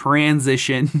just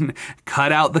transition,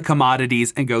 cut out the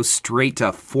commodities, and go straight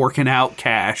to forking out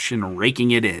cash and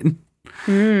raking it in.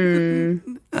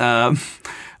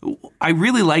 I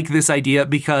really like this idea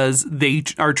because they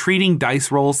are treating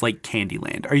dice rolls like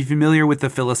Candyland. Are you familiar with the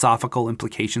philosophical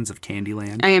implications of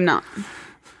Candyland? I am not.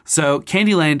 So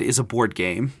Candyland is a board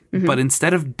game, but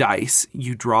instead of dice,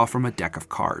 you draw from a deck of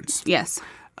cards. Yes.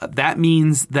 That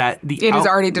means that it is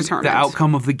already determined. The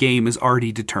outcome of the game is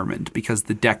already determined because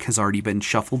the deck has already been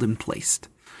shuffled and placed.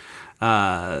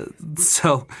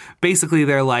 So basically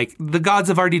they're like, the gods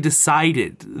have already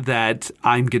decided that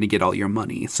I'm going to get all your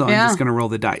money. So I'm just going to roll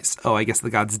the dice. Oh, I guess the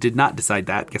gods did not decide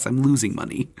that. Guess I'm losing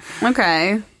money.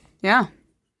 Okay. Yeah.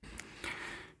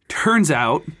 Turns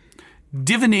out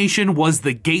divination was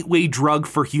the gateway drug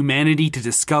for humanity to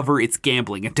discover its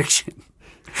gambling addiction.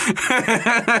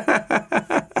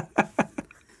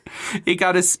 It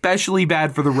got especially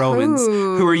bad for the Romans,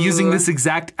 who are using this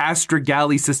exact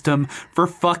Astragalomancy system for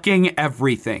fucking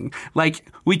everything. Like,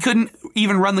 we couldn't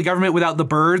even run the government without the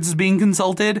birds being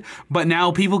consulted, but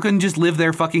now people couldn't just live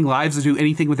their fucking lives or do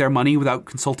anything with their money without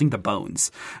consulting the bones.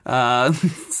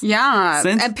 Yeah,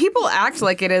 and people act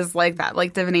like it is like that,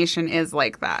 like divination is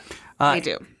like that. They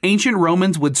do. Ancient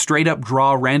Romans would straight up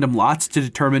draw random lots to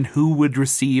determine who would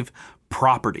receive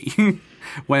property.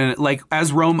 When, like,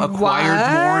 as Rome acquired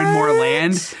more and more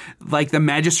land, like, the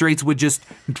magistrates would just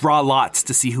draw lots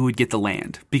to see who would get the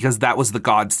land because that was the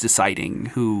gods deciding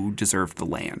who deserved the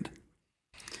land.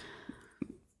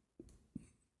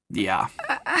 Yeah.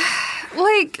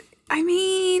 Like, I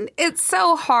mean, it's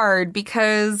so hard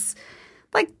because,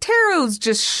 like, tarot's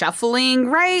just shuffling,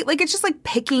 right? Like, it's just like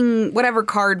picking whatever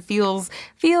card feels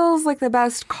like the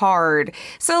best card.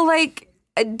 So, like,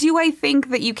 do I think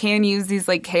that you can use these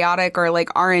like chaotic or like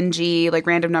RNG, like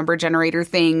random number generator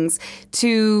things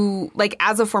to like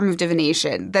as a form of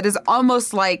divination that is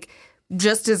almost like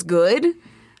just as good?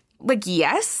 Like,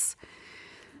 yes.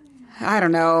 I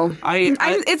don't know.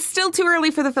 It's still too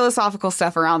early for the philosophical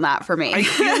stuff around that for me. I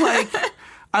feel like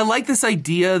I like this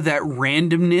idea that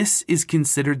randomness is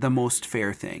considered the most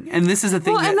fair thing. And this is a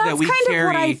thing that we kind carry. Of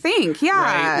what I think,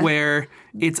 yeah. Right, where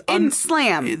it's in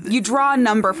slam, you draw a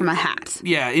number from a hat.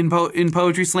 Yeah, in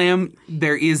Poetry Slam,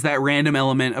 there is that random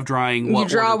element of drawing what you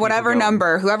draw whatever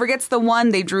number. Whoever gets the one,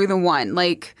 they drew the one.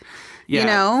 Like, you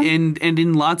know? And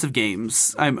in lots of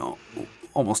games,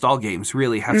 almost all games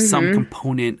really have some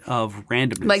component of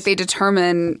randomness. Like they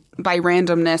determine by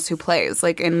randomness who plays.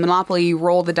 Like in Monopoly, you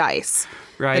roll the dice.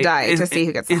 Right. The die to see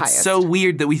who gets the highest. It's so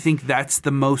weird that we think that's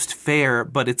the most fair,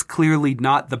 but it's clearly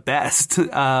not the best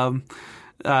system.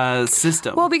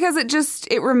 Well, because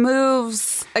it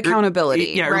removes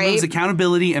accountability. It right? removes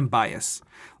accountability and bias.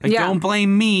 Like, don't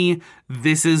blame me.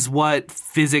 This is what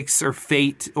physics or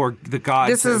fate or the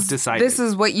gods have decided. This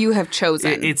is what you have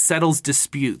chosen. It settles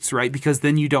disputes, right? Because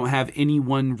then you don't have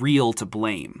anyone real to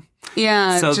blame.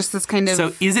 Yeah, so, just this kind of...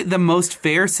 So is it the most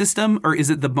fair system or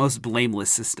is it the most blameless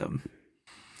system?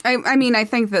 I mean, I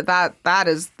think that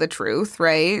is the truth,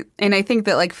 right? And I think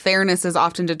that, like, fairness is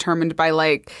often determined by,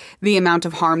 like, the amount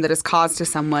of harm that is caused to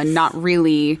someone, not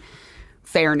really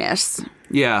fairness.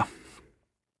 Yeah.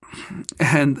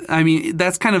 And, I mean,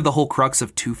 that's kind of the whole crux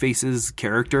of Two-Face's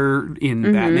character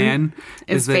in Batman.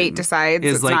 Is fate decides,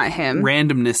 it's like, not him.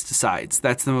 Randomness decides.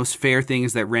 That's the most fair thing,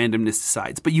 is that randomness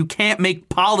decides. But you can't make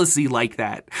policy like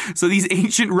that. So these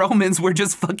ancient Romans were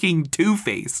just fucking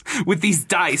Two-Face with these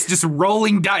dice, just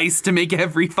rolling dice to make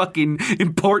every fucking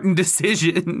important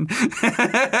decision.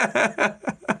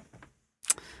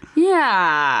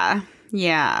 Yeah.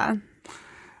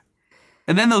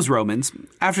 And then those Romans,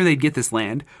 after they'd get this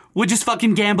land, would just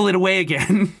fucking gamble it away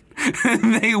again.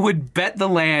 They would bet the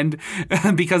land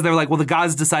because they were like, well, the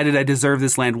gods decided I deserve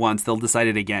this land once. They'll decide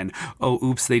it again. Oh,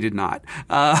 oops, they did not.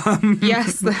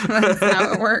 Yes, that's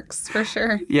how it works, for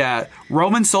sure. Yeah.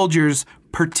 Roman soldiers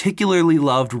particularly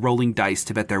loved rolling dice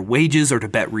to bet their wages or to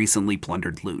bet recently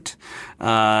plundered loot.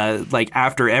 Like,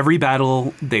 after every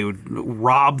battle, they would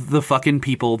rob the fucking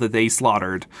people that they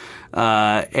slaughtered,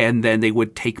 and then they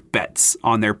would take bets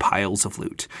on their piles of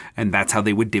loot. And that's how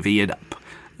they would divvy it up.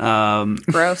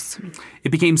 Gross. It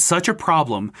became such a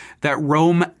problem that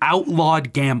Rome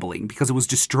outlawed gambling because it was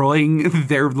destroying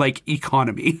their, like,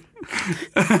 economy.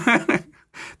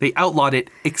 They outlawed it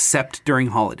except during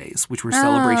holidays, which were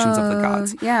celebrations of the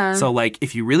gods. Yeah. So, like,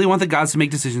 if you really want the gods to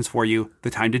make decisions for you, the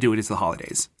time to do it is the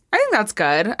holidays. I think that's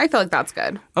good. I feel like that's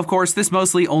good. Of course, this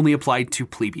mostly only applied to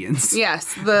plebeians.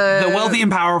 Yes. The wealthy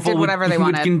and powerful did whatever they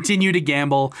would wanted. continue to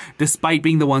gamble despite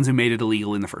being the ones who made it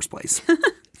illegal in the first place.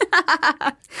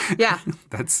 Yeah.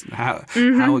 That's how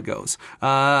it goes.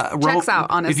 Checks out,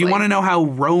 honestly. If you want to know how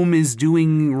Rome is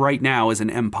doing right now as an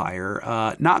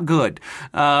empire, not good.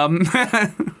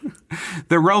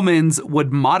 The Romans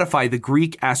would modify the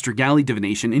Greek Astragalomancy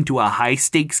divination into a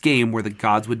high-stakes game where the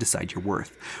gods would decide your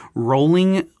worth.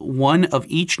 Rolling one of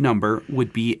each number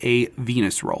would be a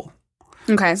Venus roll.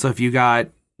 Okay. So if you got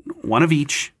one of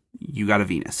each, you got a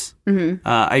Venus.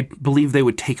 I believe they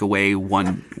would take away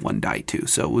one die too,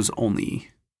 so it was only...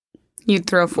 You'd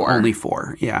throw 4. Only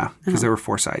 4, yeah, because there were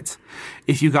 4 sides.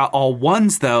 If you got all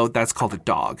ones, though, that's called a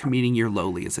dog, meaning you're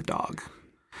lowly as a dog.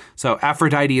 So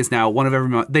Aphrodite is now one of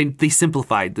every... They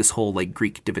simplified this whole like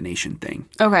Greek divination thing.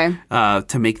 Okay.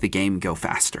 To make the game go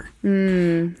faster.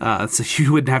 So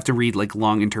you wouldn't have to read like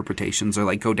long interpretations or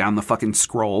like go down the fucking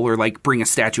scroll or like bring a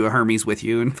statue of Hermes with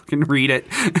you and fucking read it.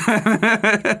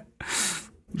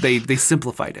 They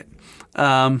simplified it.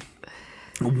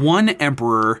 One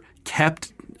emperor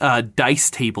kept a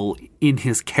dice table in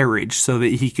his carriage so that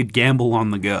he could gamble on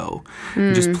the go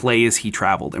and just play as he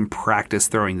traveled and practice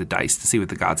throwing the dice to see what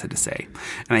the gods had to say.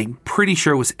 And I'm pretty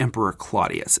sure it was Emperor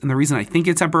Claudius. And the reason I think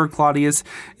it's Emperor Claudius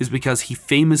is because he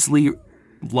famously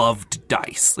loved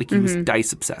dice. Like he was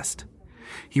dice obsessed.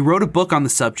 He wrote a book on the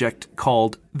subject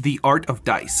called The Art of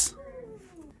Dice.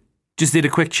 Just did a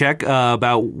quick check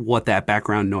about what that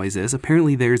background noise is.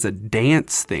 Apparently there's a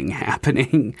dance thing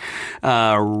happening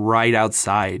right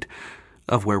outside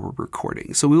of where we're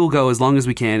recording. So we will go as long as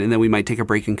we can, and then we might take a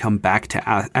break and come back to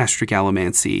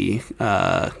Astragalomancy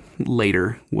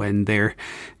later when their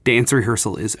dance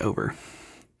rehearsal is over.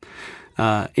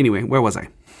 Anyway, where was I?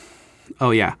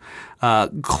 Oh, yeah.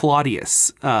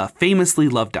 Claudius famously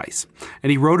loved dice, and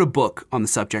he wrote a book on the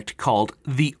subject called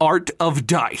The Art of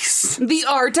Dice. The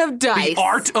Art of Dice. The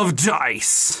Art of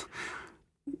Dice.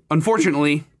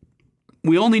 Unfortunately,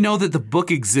 we only know that the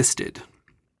book existed.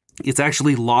 It's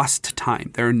actually lost to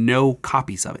time. There are no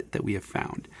copies of it that we have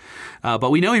found. But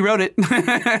we know he wrote it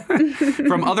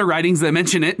from other writings that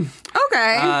mention it.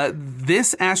 Okay.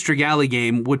 This Astragalomancy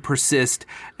game would persist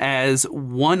as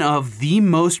one of the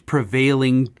most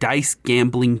prevailing dice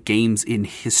gambling games in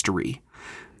history.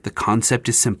 The concept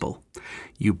is simple.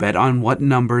 You bet on what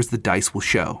numbers the dice will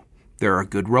show. There are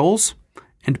good rolls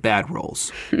and bad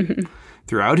rolls.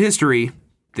 Throughout history,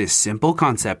 this simple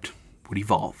concept would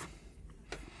evolve.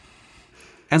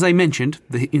 As I mentioned,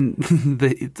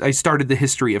 I started the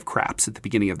history of craps at the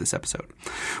beginning of this episode.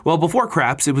 Well, before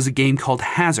craps, it was a game called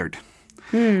Hazard.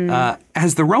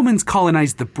 As the Romans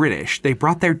colonized the British, they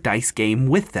brought their dice game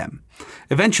with them.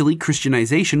 Eventually,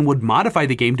 Christianization would modify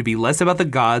the game to be less about the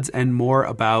gods and more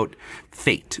about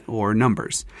fate or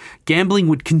numbers. Gambling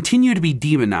would continue to be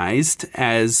demonized,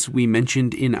 as we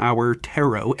mentioned in our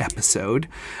tarot episode,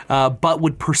 but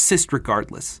would persist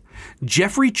regardless.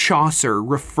 Geoffrey Chaucer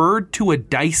referred to a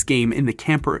dice game in the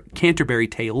Canterbury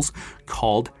Tales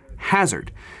called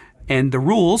Hazard, and the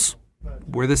rules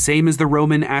were the same as the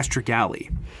Roman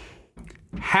Astragalomancy.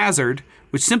 Hazard,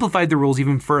 which simplified the rules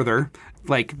even further,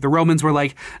 like the Romans were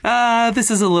like, this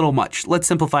is a little much. Let's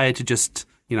simplify it to just,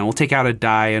 we'll take out a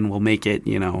die and we'll make it,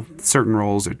 certain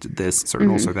rolls are this, certain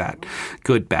rolls are that.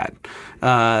 Good, bad.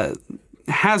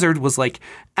 Hazard was like,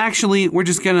 actually, we're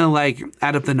just going to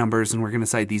add up the numbers and we're going to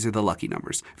say these are the lucky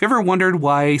numbers. Have you ever wondered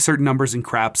why certain numbers in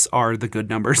craps are the good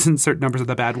numbers and certain numbers are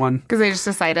the bad one? Because they just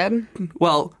decided?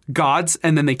 Well, gods,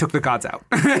 and then they took the gods out.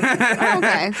 Oh,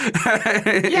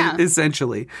 okay. Yeah.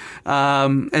 Essentially.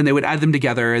 And they would add them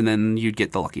together and then you'd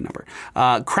get the lucky number.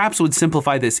 Craps would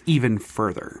simplify this even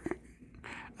further.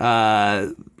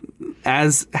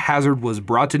 As Hazard was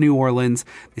brought to New Orleans,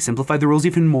 they simplified the rules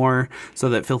even more so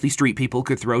that filthy street people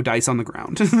could throw dice on the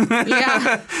ground.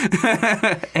 Yeah.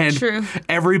 And true.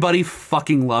 Everybody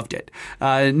fucking loved it.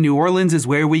 New Orleans is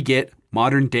where we get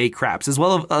modern day craps, as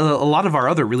well as a lot of our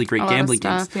other really great gambling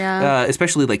games,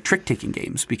 especially like trick-taking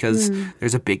games, because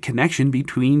there's a big connection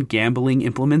between gambling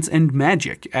implements and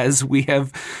magic, as we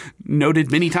have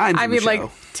noted many times. I mean, like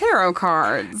tarot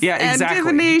cards, exactly, and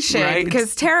divination, because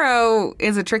right? Tarot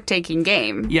is a trick-taking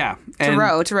game. Yeah,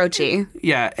 Tarot-chi.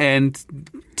 Yeah, and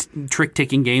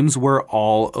trick-taking games were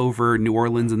all over New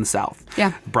Orleans in the South.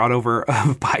 Yeah. Brought over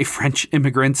by French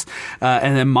immigrants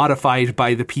and then modified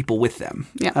by the people with them.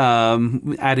 Yeah.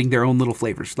 Adding their own little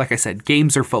flavors. Like I said,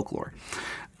 games are folklore.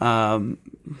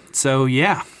 So,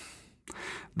 yeah.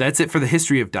 That's it for the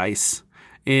history of dice.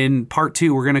 In part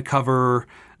 2, we're going to cover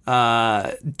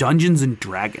Dungeons and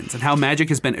Dragons and how magic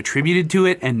has been attributed to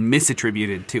it and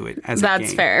misattributed to it as a game.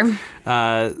 That's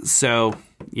fair. So,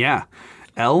 yeah.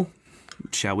 Elle?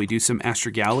 Shall we do some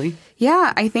Astragalomancy?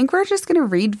 Yeah, I think we're just going to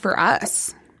read for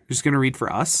us. just going to read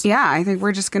for us? Yeah, I think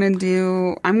we're just going to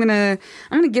do... I'm going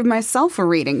to give myself a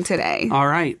reading today. All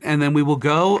right. And then we will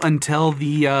go until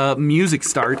the music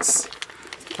starts.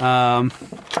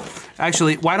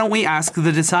 Actually, why don't we ask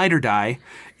the Decide or Die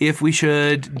if we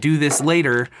should do this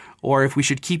later or if we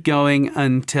should keep going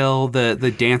until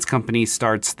the dance company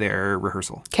starts their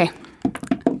rehearsal? Okay.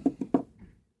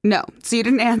 No. So you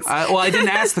didn't answer. Well, I didn't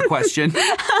ask the question.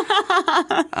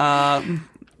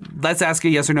 Let's ask a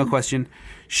yes or no question.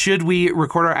 Should we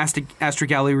record our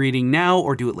Astragalomancy reading now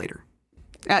or do it later?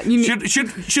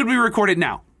 Should we record it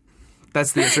now?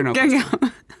 That's the yes or no question.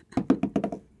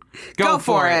 Go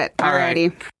for it.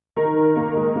 Alrighty.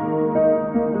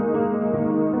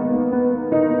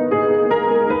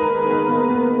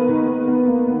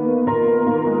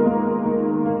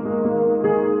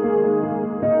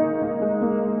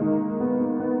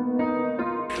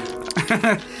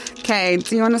 Okay,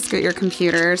 do you want to scoot your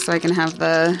computer so I can have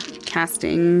the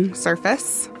casting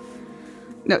surface?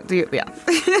 No, yeah.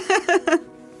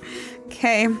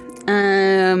 Okay,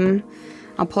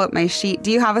 I'll pull up my sheet.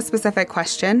 Do you have a specific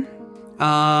question?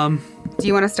 Do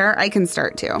you want to start? I can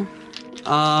start too.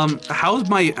 How's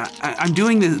my... I'm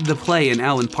doing the play in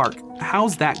Allen Park.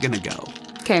 How's that gonna go?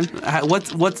 Okay.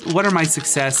 What are my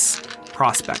success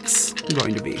prospects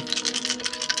going to be?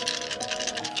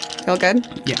 Feel good?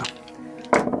 Yeah.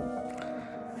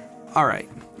 All right.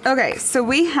 Okay, so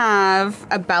we have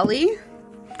a belly,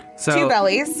 two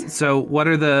bellies. So what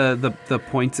are the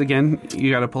points again? You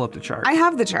got to pull up the chart. I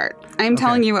have the chart. I'm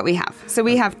telling you what we have. So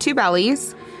we have two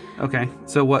bellies. Okay.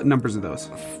 So what numbers are those?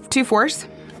 2 4s.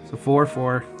 So 4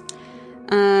 4.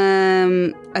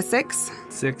 A 6.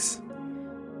 6.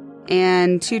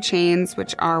 And 2 chains,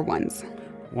 which are 1s.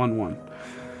 1 1.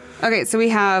 Okay, so we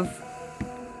have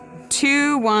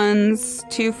 2 1s,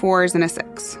 2 4s, and a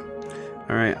 6.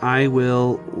 All right, I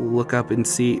will look up and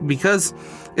see, because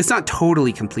it's not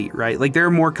totally complete, right? Like, there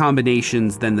are more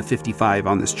combinations than the 55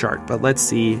 on this chart, but let's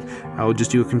see. I will just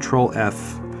do a Control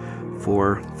F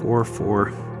for 4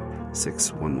 4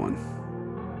 6 1 1.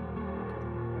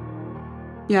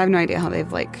 Yeah, I have no idea how they've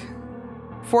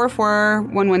 4 4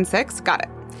 1 1 6. Got it.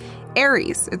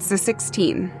 Aries, it's the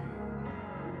 16.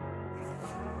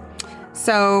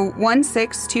 So 1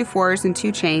 6, 2 4s, and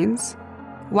 2 chains.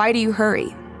 Why do you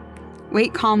hurry?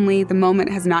 Wait calmly, the moment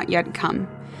has not yet come.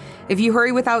 If you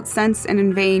hurry without sense and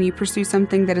in vain, you pursue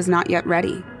something that is not yet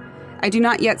ready. I do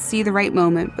not yet see the right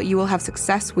moment, but you will have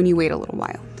success when you wait a little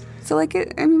while. So, we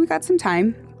got some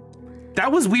time.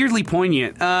 That was weirdly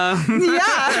poignant. Yeah.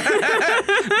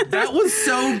 That was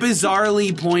so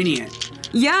bizarrely poignant.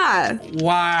 Yeah.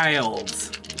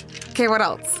 Wild. Okay, what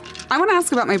else? I want to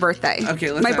ask about my birthday.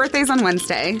 Okay, My birthday's on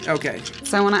Wednesday. Okay.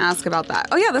 So I want to ask about that.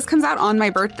 Oh, yeah, this comes out on my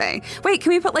birthday. Wait, can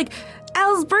we put,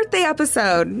 Elle's birthday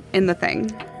episode in the thing?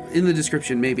 In the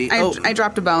description, maybe. I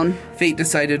dropped a bone. Fate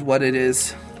decided what it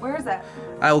is. Where is it?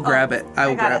 I will grab it. I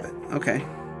will grab it. Okay.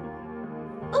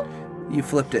 Oh. You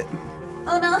flipped it.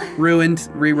 Oh, no. Ruined.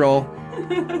 Re-roll.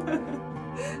 I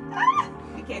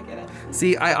can't get it.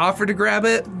 See, I offered to grab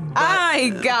it.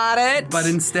 I got it. But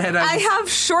instead, I have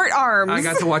short arms. I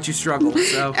got to watch you struggle.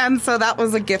 So. And so that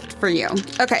was a gift for you.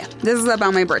 Okay, this is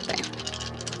about my birthday.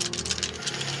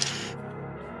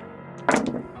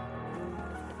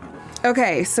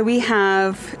 Okay, so we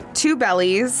have 2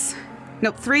 bellies.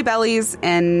 Nope, 3 bellies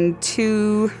and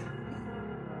 2...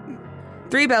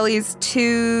 3 bellies,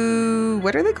 2...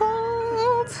 What are they called?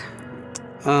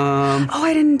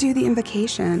 I didn't do the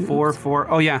invocation. 4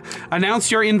 4. Oh, yeah.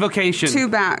 Announce your invocation. 2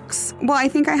 backs. Well, I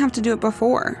think I have to do it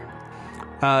before.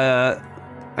 I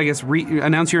guess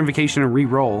announce your invocation and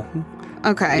re-roll.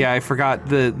 Okay. Yeah, I forgot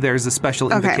there's a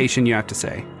special invocation you have to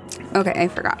say. Okay, I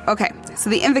forgot. Okay, so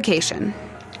the invocation.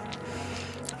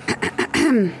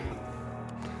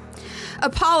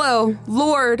 Apollo,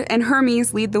 Lord, and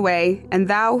Hermes lead the way, and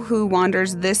thou who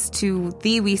wanders this to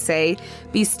thee we say,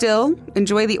 be still,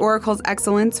 enjoy the oracle's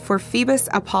excellence, for Phoebus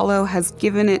Apollo has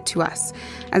given it to us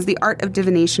as the art of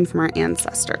divination from our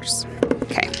ancestors.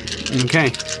 Okay.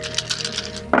 Okay.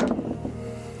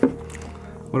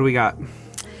 What do we got?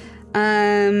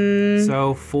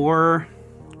 So 4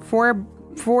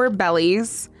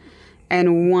 bellies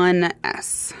and 1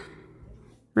 S.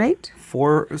 Right?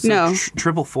 4. So no.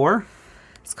 Triple 4?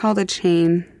 It's called a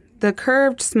chain. The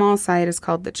curved small side is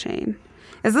called the chain.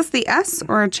 Is this the S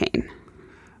or a chain?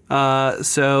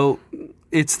 So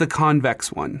it's the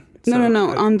convex one. So, No.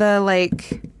 On the,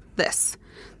 this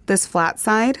flat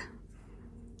side?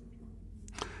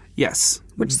 Yes.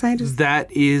 Which side is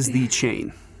that? Is the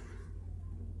chain.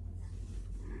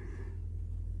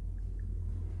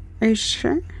 Are you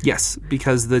sure? Yes,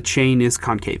 because the chain is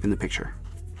concave in the picture.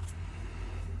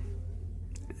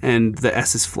 And the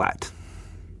S is flat.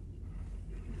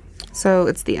 So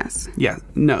it's the S. Yeah.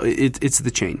 No, it's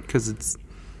the chain because it's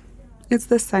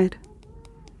this side.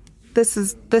 This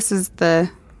is the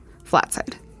flat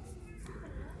side.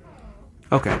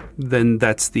 Okay. Then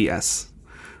that's the S.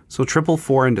 So triple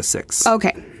 4 and a 6.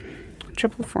 Okay.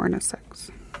 Triple 4 and a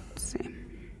 6. Let's see.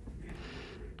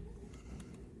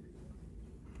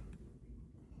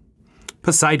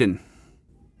 Poseidon.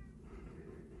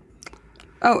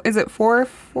 Oh, is it 4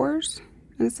 4s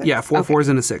and a 6? Yeah, 4 4s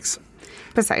and a 6.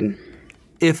 Poseidon.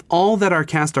 If all that are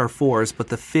cast are 4s, but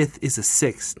the 5th is a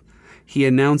 6th, he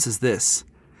announces this.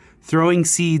 Throwing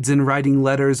seeds and writing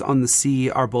letters on the sea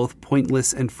are both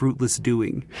pointless and fruitless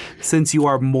doing. Since you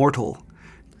are mortal,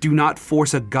 do not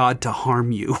force a god to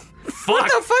harm you. Fuck! What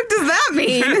the fuck does that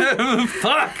mean?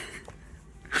 Fuck!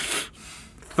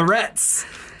 Threats.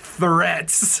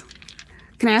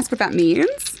 Can I ask what that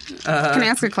means? Can I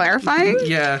ask a clarifying?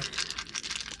 Yeah.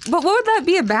 But what would that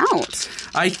be about?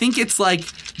 I think it's like,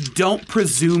 don't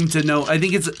presume to know. I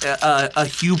think it's a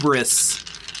hubris,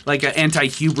 like an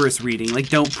anti-hubris reading. Like,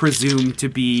 don't presume to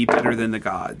be better than the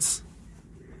gods.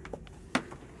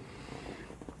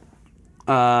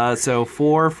 So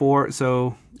 4 4.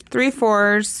 So 3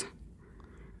 4s,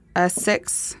 a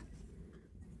 6,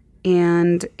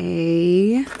 and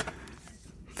a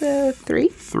 3.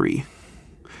 3.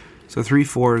 So 3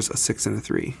 4s, a 6, and a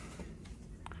 3.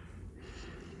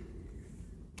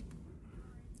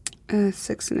 A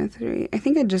 6 and a 3. I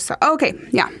think I just saw. Oh, okay,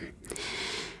 yeah.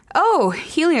 Oh,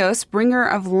 Helios, bringer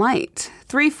of light.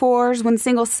 3 4s, 1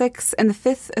 single 6, and the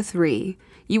 5th a 3.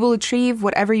 You will achieve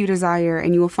whatever you desire,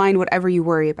 and you will find whatever you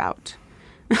worry about.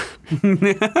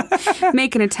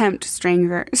 Make an attempt,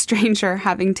 stranger,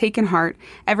 having taken heart.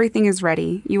 Everything is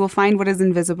ready. You will find what is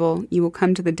invisible. You will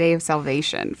come to the day of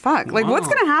salvation. Fuck. Like, what's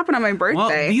going to happen on my birthday? Well,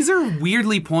 these are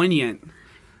weirdly poignant.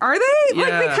 Are they? Yeah.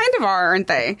 Like, they kind of are, aren't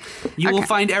they? You will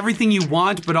find everything you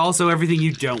want, but also everything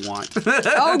you don't want.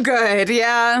 Oh, good.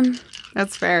 Yeah,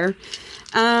 that's fair.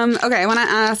 Okay, I want to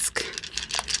ask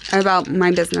about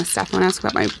my business stuff. I want to ask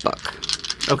about my book.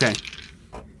 Okay.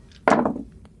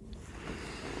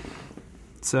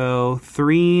 So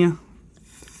 3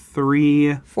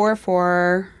 3 4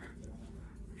 4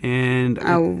 and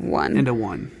a 1 and a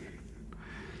 1.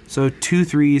 So 2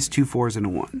 3s, 2 4s, and a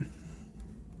 1.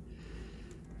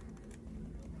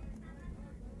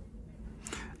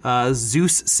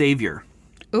 Zeus Savior.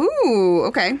 Ooh,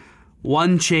 okay.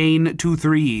 1 chain, 2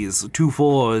 3s, 2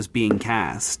 4s being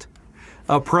cast.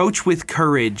 Approach with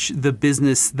courage the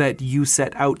business that you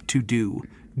set out to do.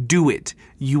 Do it.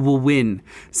 You will win,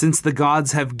 since the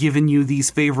gods have given you these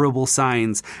favorable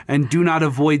signs, and do not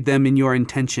avoid them in your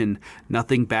intention.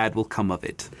 Nothing bad will come of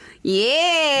it.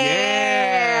 Yeah.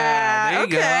 There you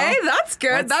okay, go. That's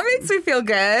good. That makes me feel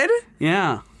good.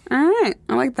 Yeah. All right.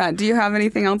 I like that. Do you have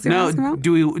anything else you want to ask about?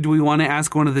 Do we want to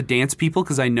ask one of the dance people,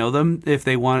 because I know them, if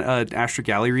they want an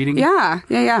Astragalomancy reading? Yeah.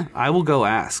 I will go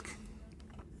ask.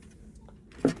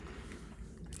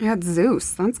 Yeah, it's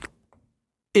Zeus. That's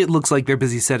It looks like they're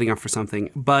busy setting up for something,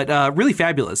 but really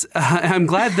fabulous. I'm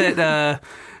glad that,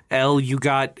 Elle, you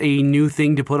got a new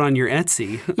thing to put on your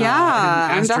Etsy.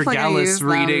 Yeah, an I'm definitely gonna Astragalomancy use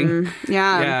reading. them.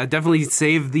 Yeah, definitely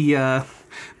save the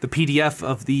PDF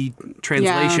of the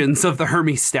translations of the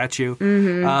Hermes statue.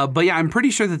 Mm-hmm. But yeah, I'm pretty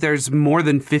sure that there's more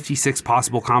than 56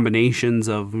 possible combinations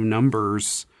of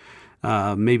numbers.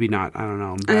 Maybe not. I don't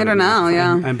know. I don't know.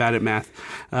 Yeah, I'm bad at math.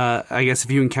 I guess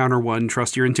if you encounter one,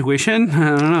 trust your intuition.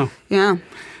 I don't know. Yeah.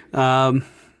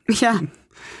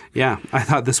 Yeah. I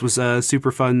thought this was a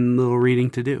super fun little reading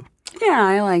to do. Yeah,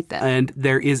 I like that. And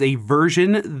there is a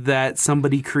version that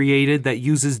somebody created that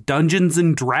uses Dungeons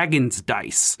and Dragons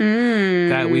dice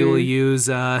that we will use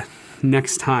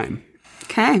next time.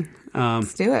 Okay.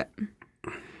 Let's do it.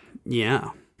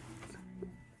 Yeah.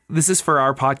 This is for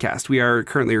our podcast. We are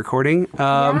currently recording.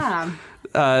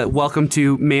 Welcome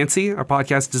to Mancy. Our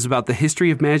podcast is about the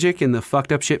history of magic and the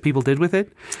fucked up shit people did with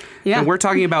it. Yeah. And we're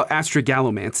talking about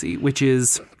Astragalomancy, which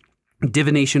is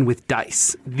divination with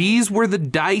dice. These were the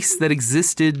dice that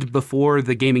existed before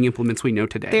the gaming implements we know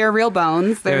today. They are real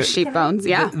bones. They're sheep bones.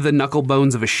 Yeah. The knuckle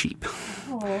bones of a sheep.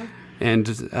 Oh. And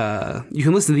you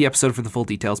can listen to the episode for the full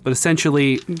details. But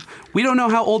essentially, we don't know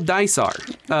how old dice are.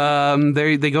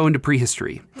 They go into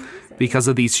prehistory because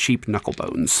of these sheep knuckle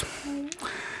bones.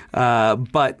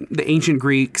 But the ancient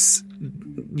Greeks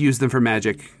used them for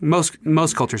magic.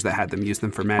 Most cultures that had them used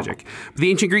them for magic. But the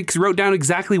ancient Greeks wrote down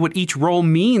exactly what each roll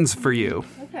means for you.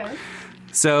 Okay.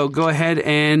 So go ahead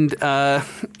and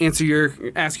ask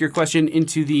your question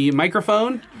into the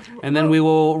microphone, and then we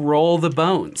will roll the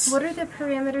bones. What are the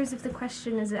parameters of the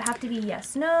question? Does it have to be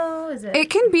yes, no? Is it? It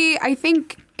can be, I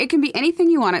think, it can be anything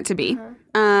you want it to be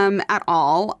at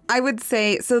all. I would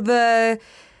say, so the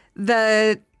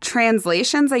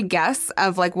translations, I guess,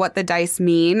 of like what the dice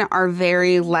mean are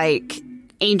very like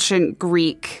ancient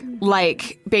Greek,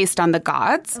 like based on the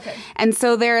gods. Okay. And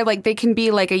so they're like, they can be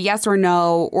like a yes or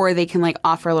no, or they can like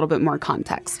offer a little bit more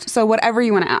context. So whatever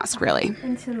you want to ask, really.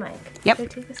 Into the mic. Yep.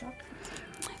 Should I take this off?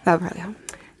 That would probably help.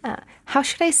 How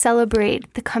should I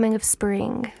celebrate the coming of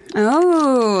spring?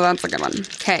 Oh, that's a good one.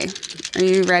 Okay. Are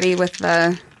you ready with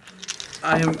the...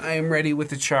 I am ready with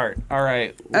the chart. All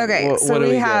right. Okay, so what do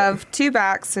we get? have 2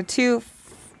 backs, so two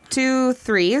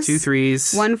threes. 2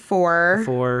 threes. 1 4.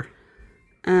 4.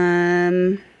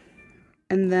 And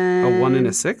then... A 1 and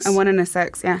a 6? A 1 and a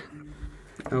 6, yeah.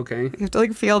 Okay. You have to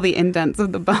like feel the indents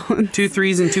of the bone. 2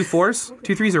 3s and 2 4s?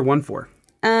 2 3s or 1 4?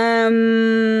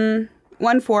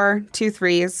 1 4, 2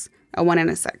 3s, a 1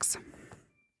 and a 6.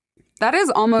 That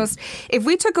is almost... If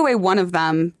we took away one of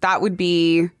them, that would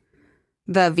be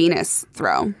the Venus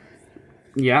throw.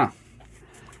 Yeah.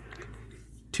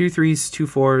 2 3s, 2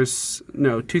 4s.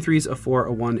 No, 2 3s, a 4,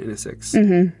 a 1, and a 6.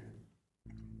 Mm-hmm.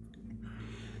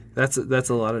 That's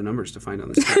a lot of numbers to find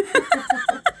on this chart.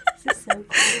 This is so cool.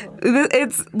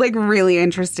 It's like really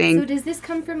interesting. So does this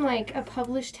come from like a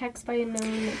published text by a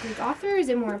known Greek author, or is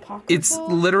it more apocryphal? It's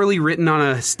literally written on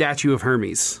a statue of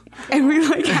Hermes. And we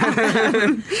like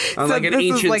have... Like an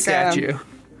ancient statue.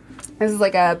 This is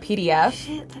like a PDF.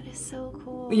 Shit, that is so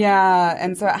cool. Yeah,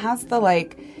 and so it has the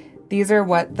like... These are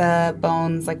what the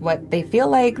bones, like what they feel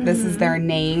like. Mm-hmm. This is their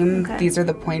name. Okay. These are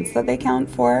the points that they count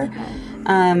for. Okay.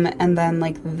 And then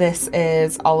like this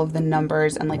is all of the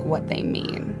numbers and like what they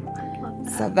mean.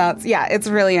 So that's, yeah, it's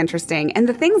really interesting. And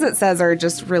the things it says are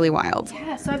just really wild.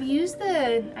 Yeah, so I've used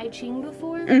the I Ching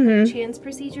before, chance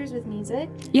procedures with music.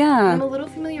 Yeah. I'm a little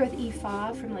familiar with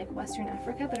Ifa from like Western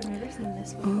Africa, but I've never seen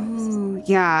this before. Oh,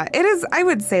 yeah. It is, I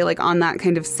would say, like on that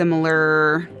kind of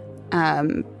similar...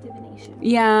 divination.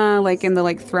 Yeah, like in the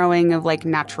like throwing of like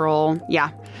natural...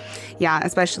 Yeah,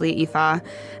 especially Ifa.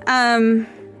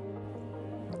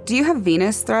 Do you have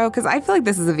Venus throw? Because I feel like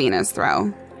this is a Venus throw.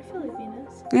 I feel like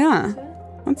Venus. Yeah.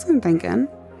 That's what I'm thinking.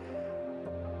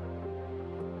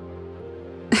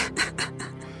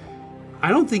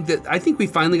 I think we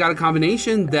finally got a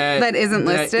combination that isn't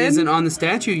listed? That isn't on the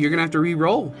statue. You're going to have to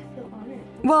re-roll. I feel honored.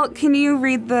 Well, can you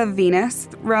read the Venus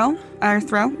throw?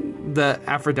 The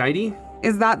Aphrodite?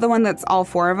 Is that the one that's all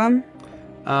 4 of them?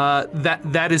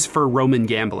 That is for Roman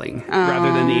gambling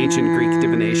rather than the ancient Greek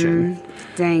divination.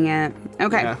 Dang it.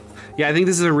 Okay. Yeah, I think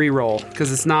this is a re-roll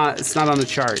because it's not on the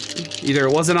chart. Either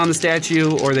it wasn't on the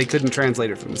statue or they couldn't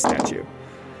translate it from the statue.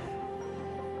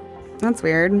 That's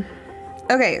weird.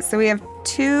 Okay, so we have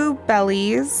 2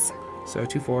 bellies. So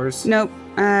 2 4s. Nope.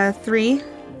 3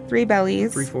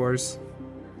 bellies. 3 4s.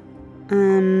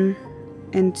 And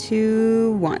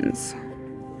 2 1s.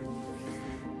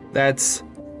 That's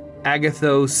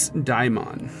Agathos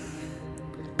Daimon.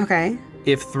 Okay.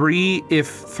 If 3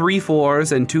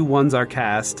 4s and 2 1s are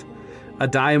cast, a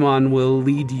daimon will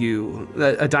lead you.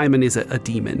 A daimon is a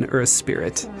demon or a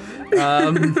spirit.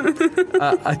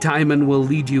 A daimon will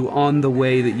lead you on the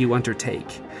way that you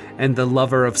undertake, and the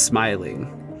lover of smiling,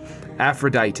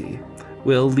 Aphrodite,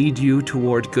 will lead you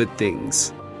toward good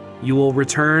things. You will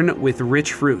return with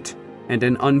rich fruit and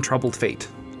an untroubled fate.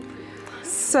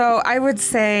 So I would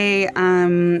say,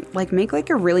 like make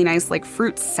like a really nice like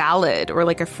fruit salad or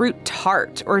like a fruit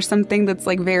tart or something that's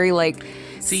like very like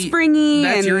springy.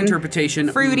 That's and your interpretation.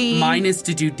 Fruity. Mine is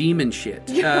to do demon shit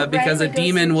because a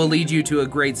demon will lead you to a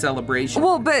great celebration.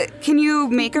 Well, but can you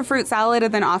make a fruit salad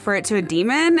and then offer it to a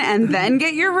demon and then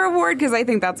get your reward? Because I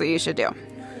think that's what you should do.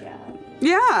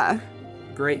 Yeah.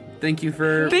 Great. Thank you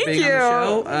for being on the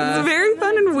show. It's very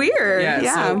fun and weird.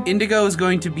 Yeah, so Indigo is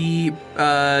going to be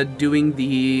doing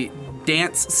the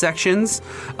dance sections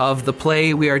of the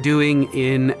play we are doing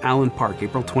in Allen Park,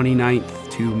 April 29th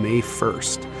to May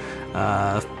 1st.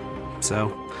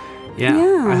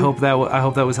 Yeah. I hope that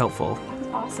was helpful. That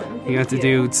was awesome. You got to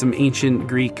do some ancient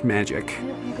Greek magic.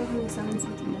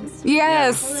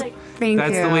 Yes. Thank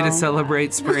That's you. the way to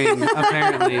celebrate spring,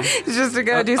 apparently. It's just to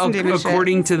go do some demon shit.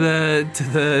 According to the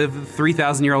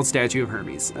 3,000-year-old statue of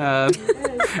Hermes. All right,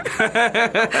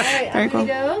 I'm going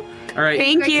to go. All right.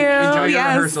 Thank you. Enjoy your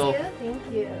rehearsal. Thank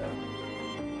you.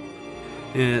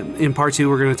 And in part 2,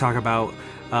 we're going to talk about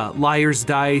liar's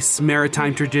dice,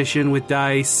 maritime tradition with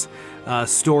dice,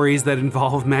 stories that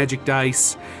involve magic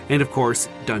dice, and of course,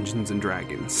 Dungeons and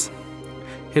Dragons.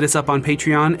 Hit us up on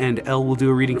Patreon, and Elle will do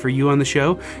a reading for you on the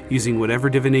show using whatever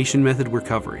divination method we're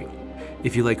covering.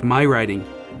 If you like my writing,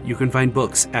 you can find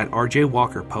books at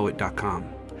rjwalkerpoet.com.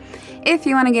 If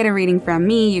you want to get a reading from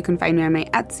me, you can find me on my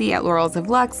Etsy at Laurels of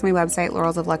Lux, my website,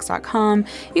 laurelsoflux.com.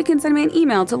 You can send me an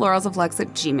email to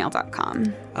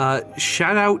laurelsoflux@gmail.com.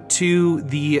 Shout out to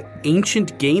the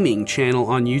Ancient Gaming channel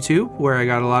on YouTube, where I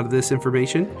got a lot of this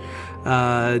information.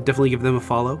 Definitely give them a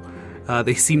follow.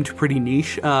 They seemed pretty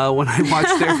niche when I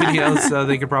watched their videos, so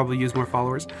they could probably use more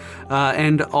followers.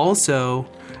 And also,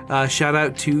 shout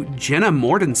out to Jenna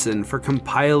Mortensen for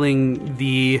compiling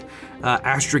the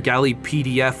Astragalomancy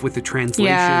PDF with the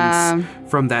translations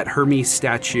from that Hermes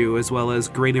statue, as well as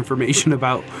great information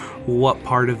about what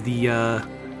part of the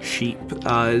sheep.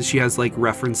 She has like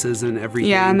references and everything.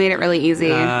 Yeah, made it really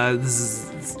easy. I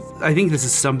think this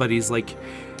is somebody's like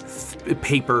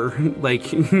paper, like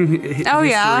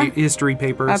history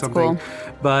paper or That's something.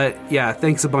 cool. But yeah,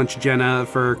 thanks a bunch, Jenna,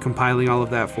 for compiling all of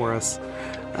that for us.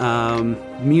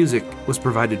 Music was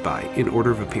provided by, in order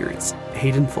of appearance,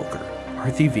 Hayden Folker,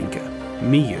 Arthi Vinca,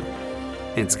 Miyu,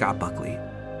 and Scott Buckley.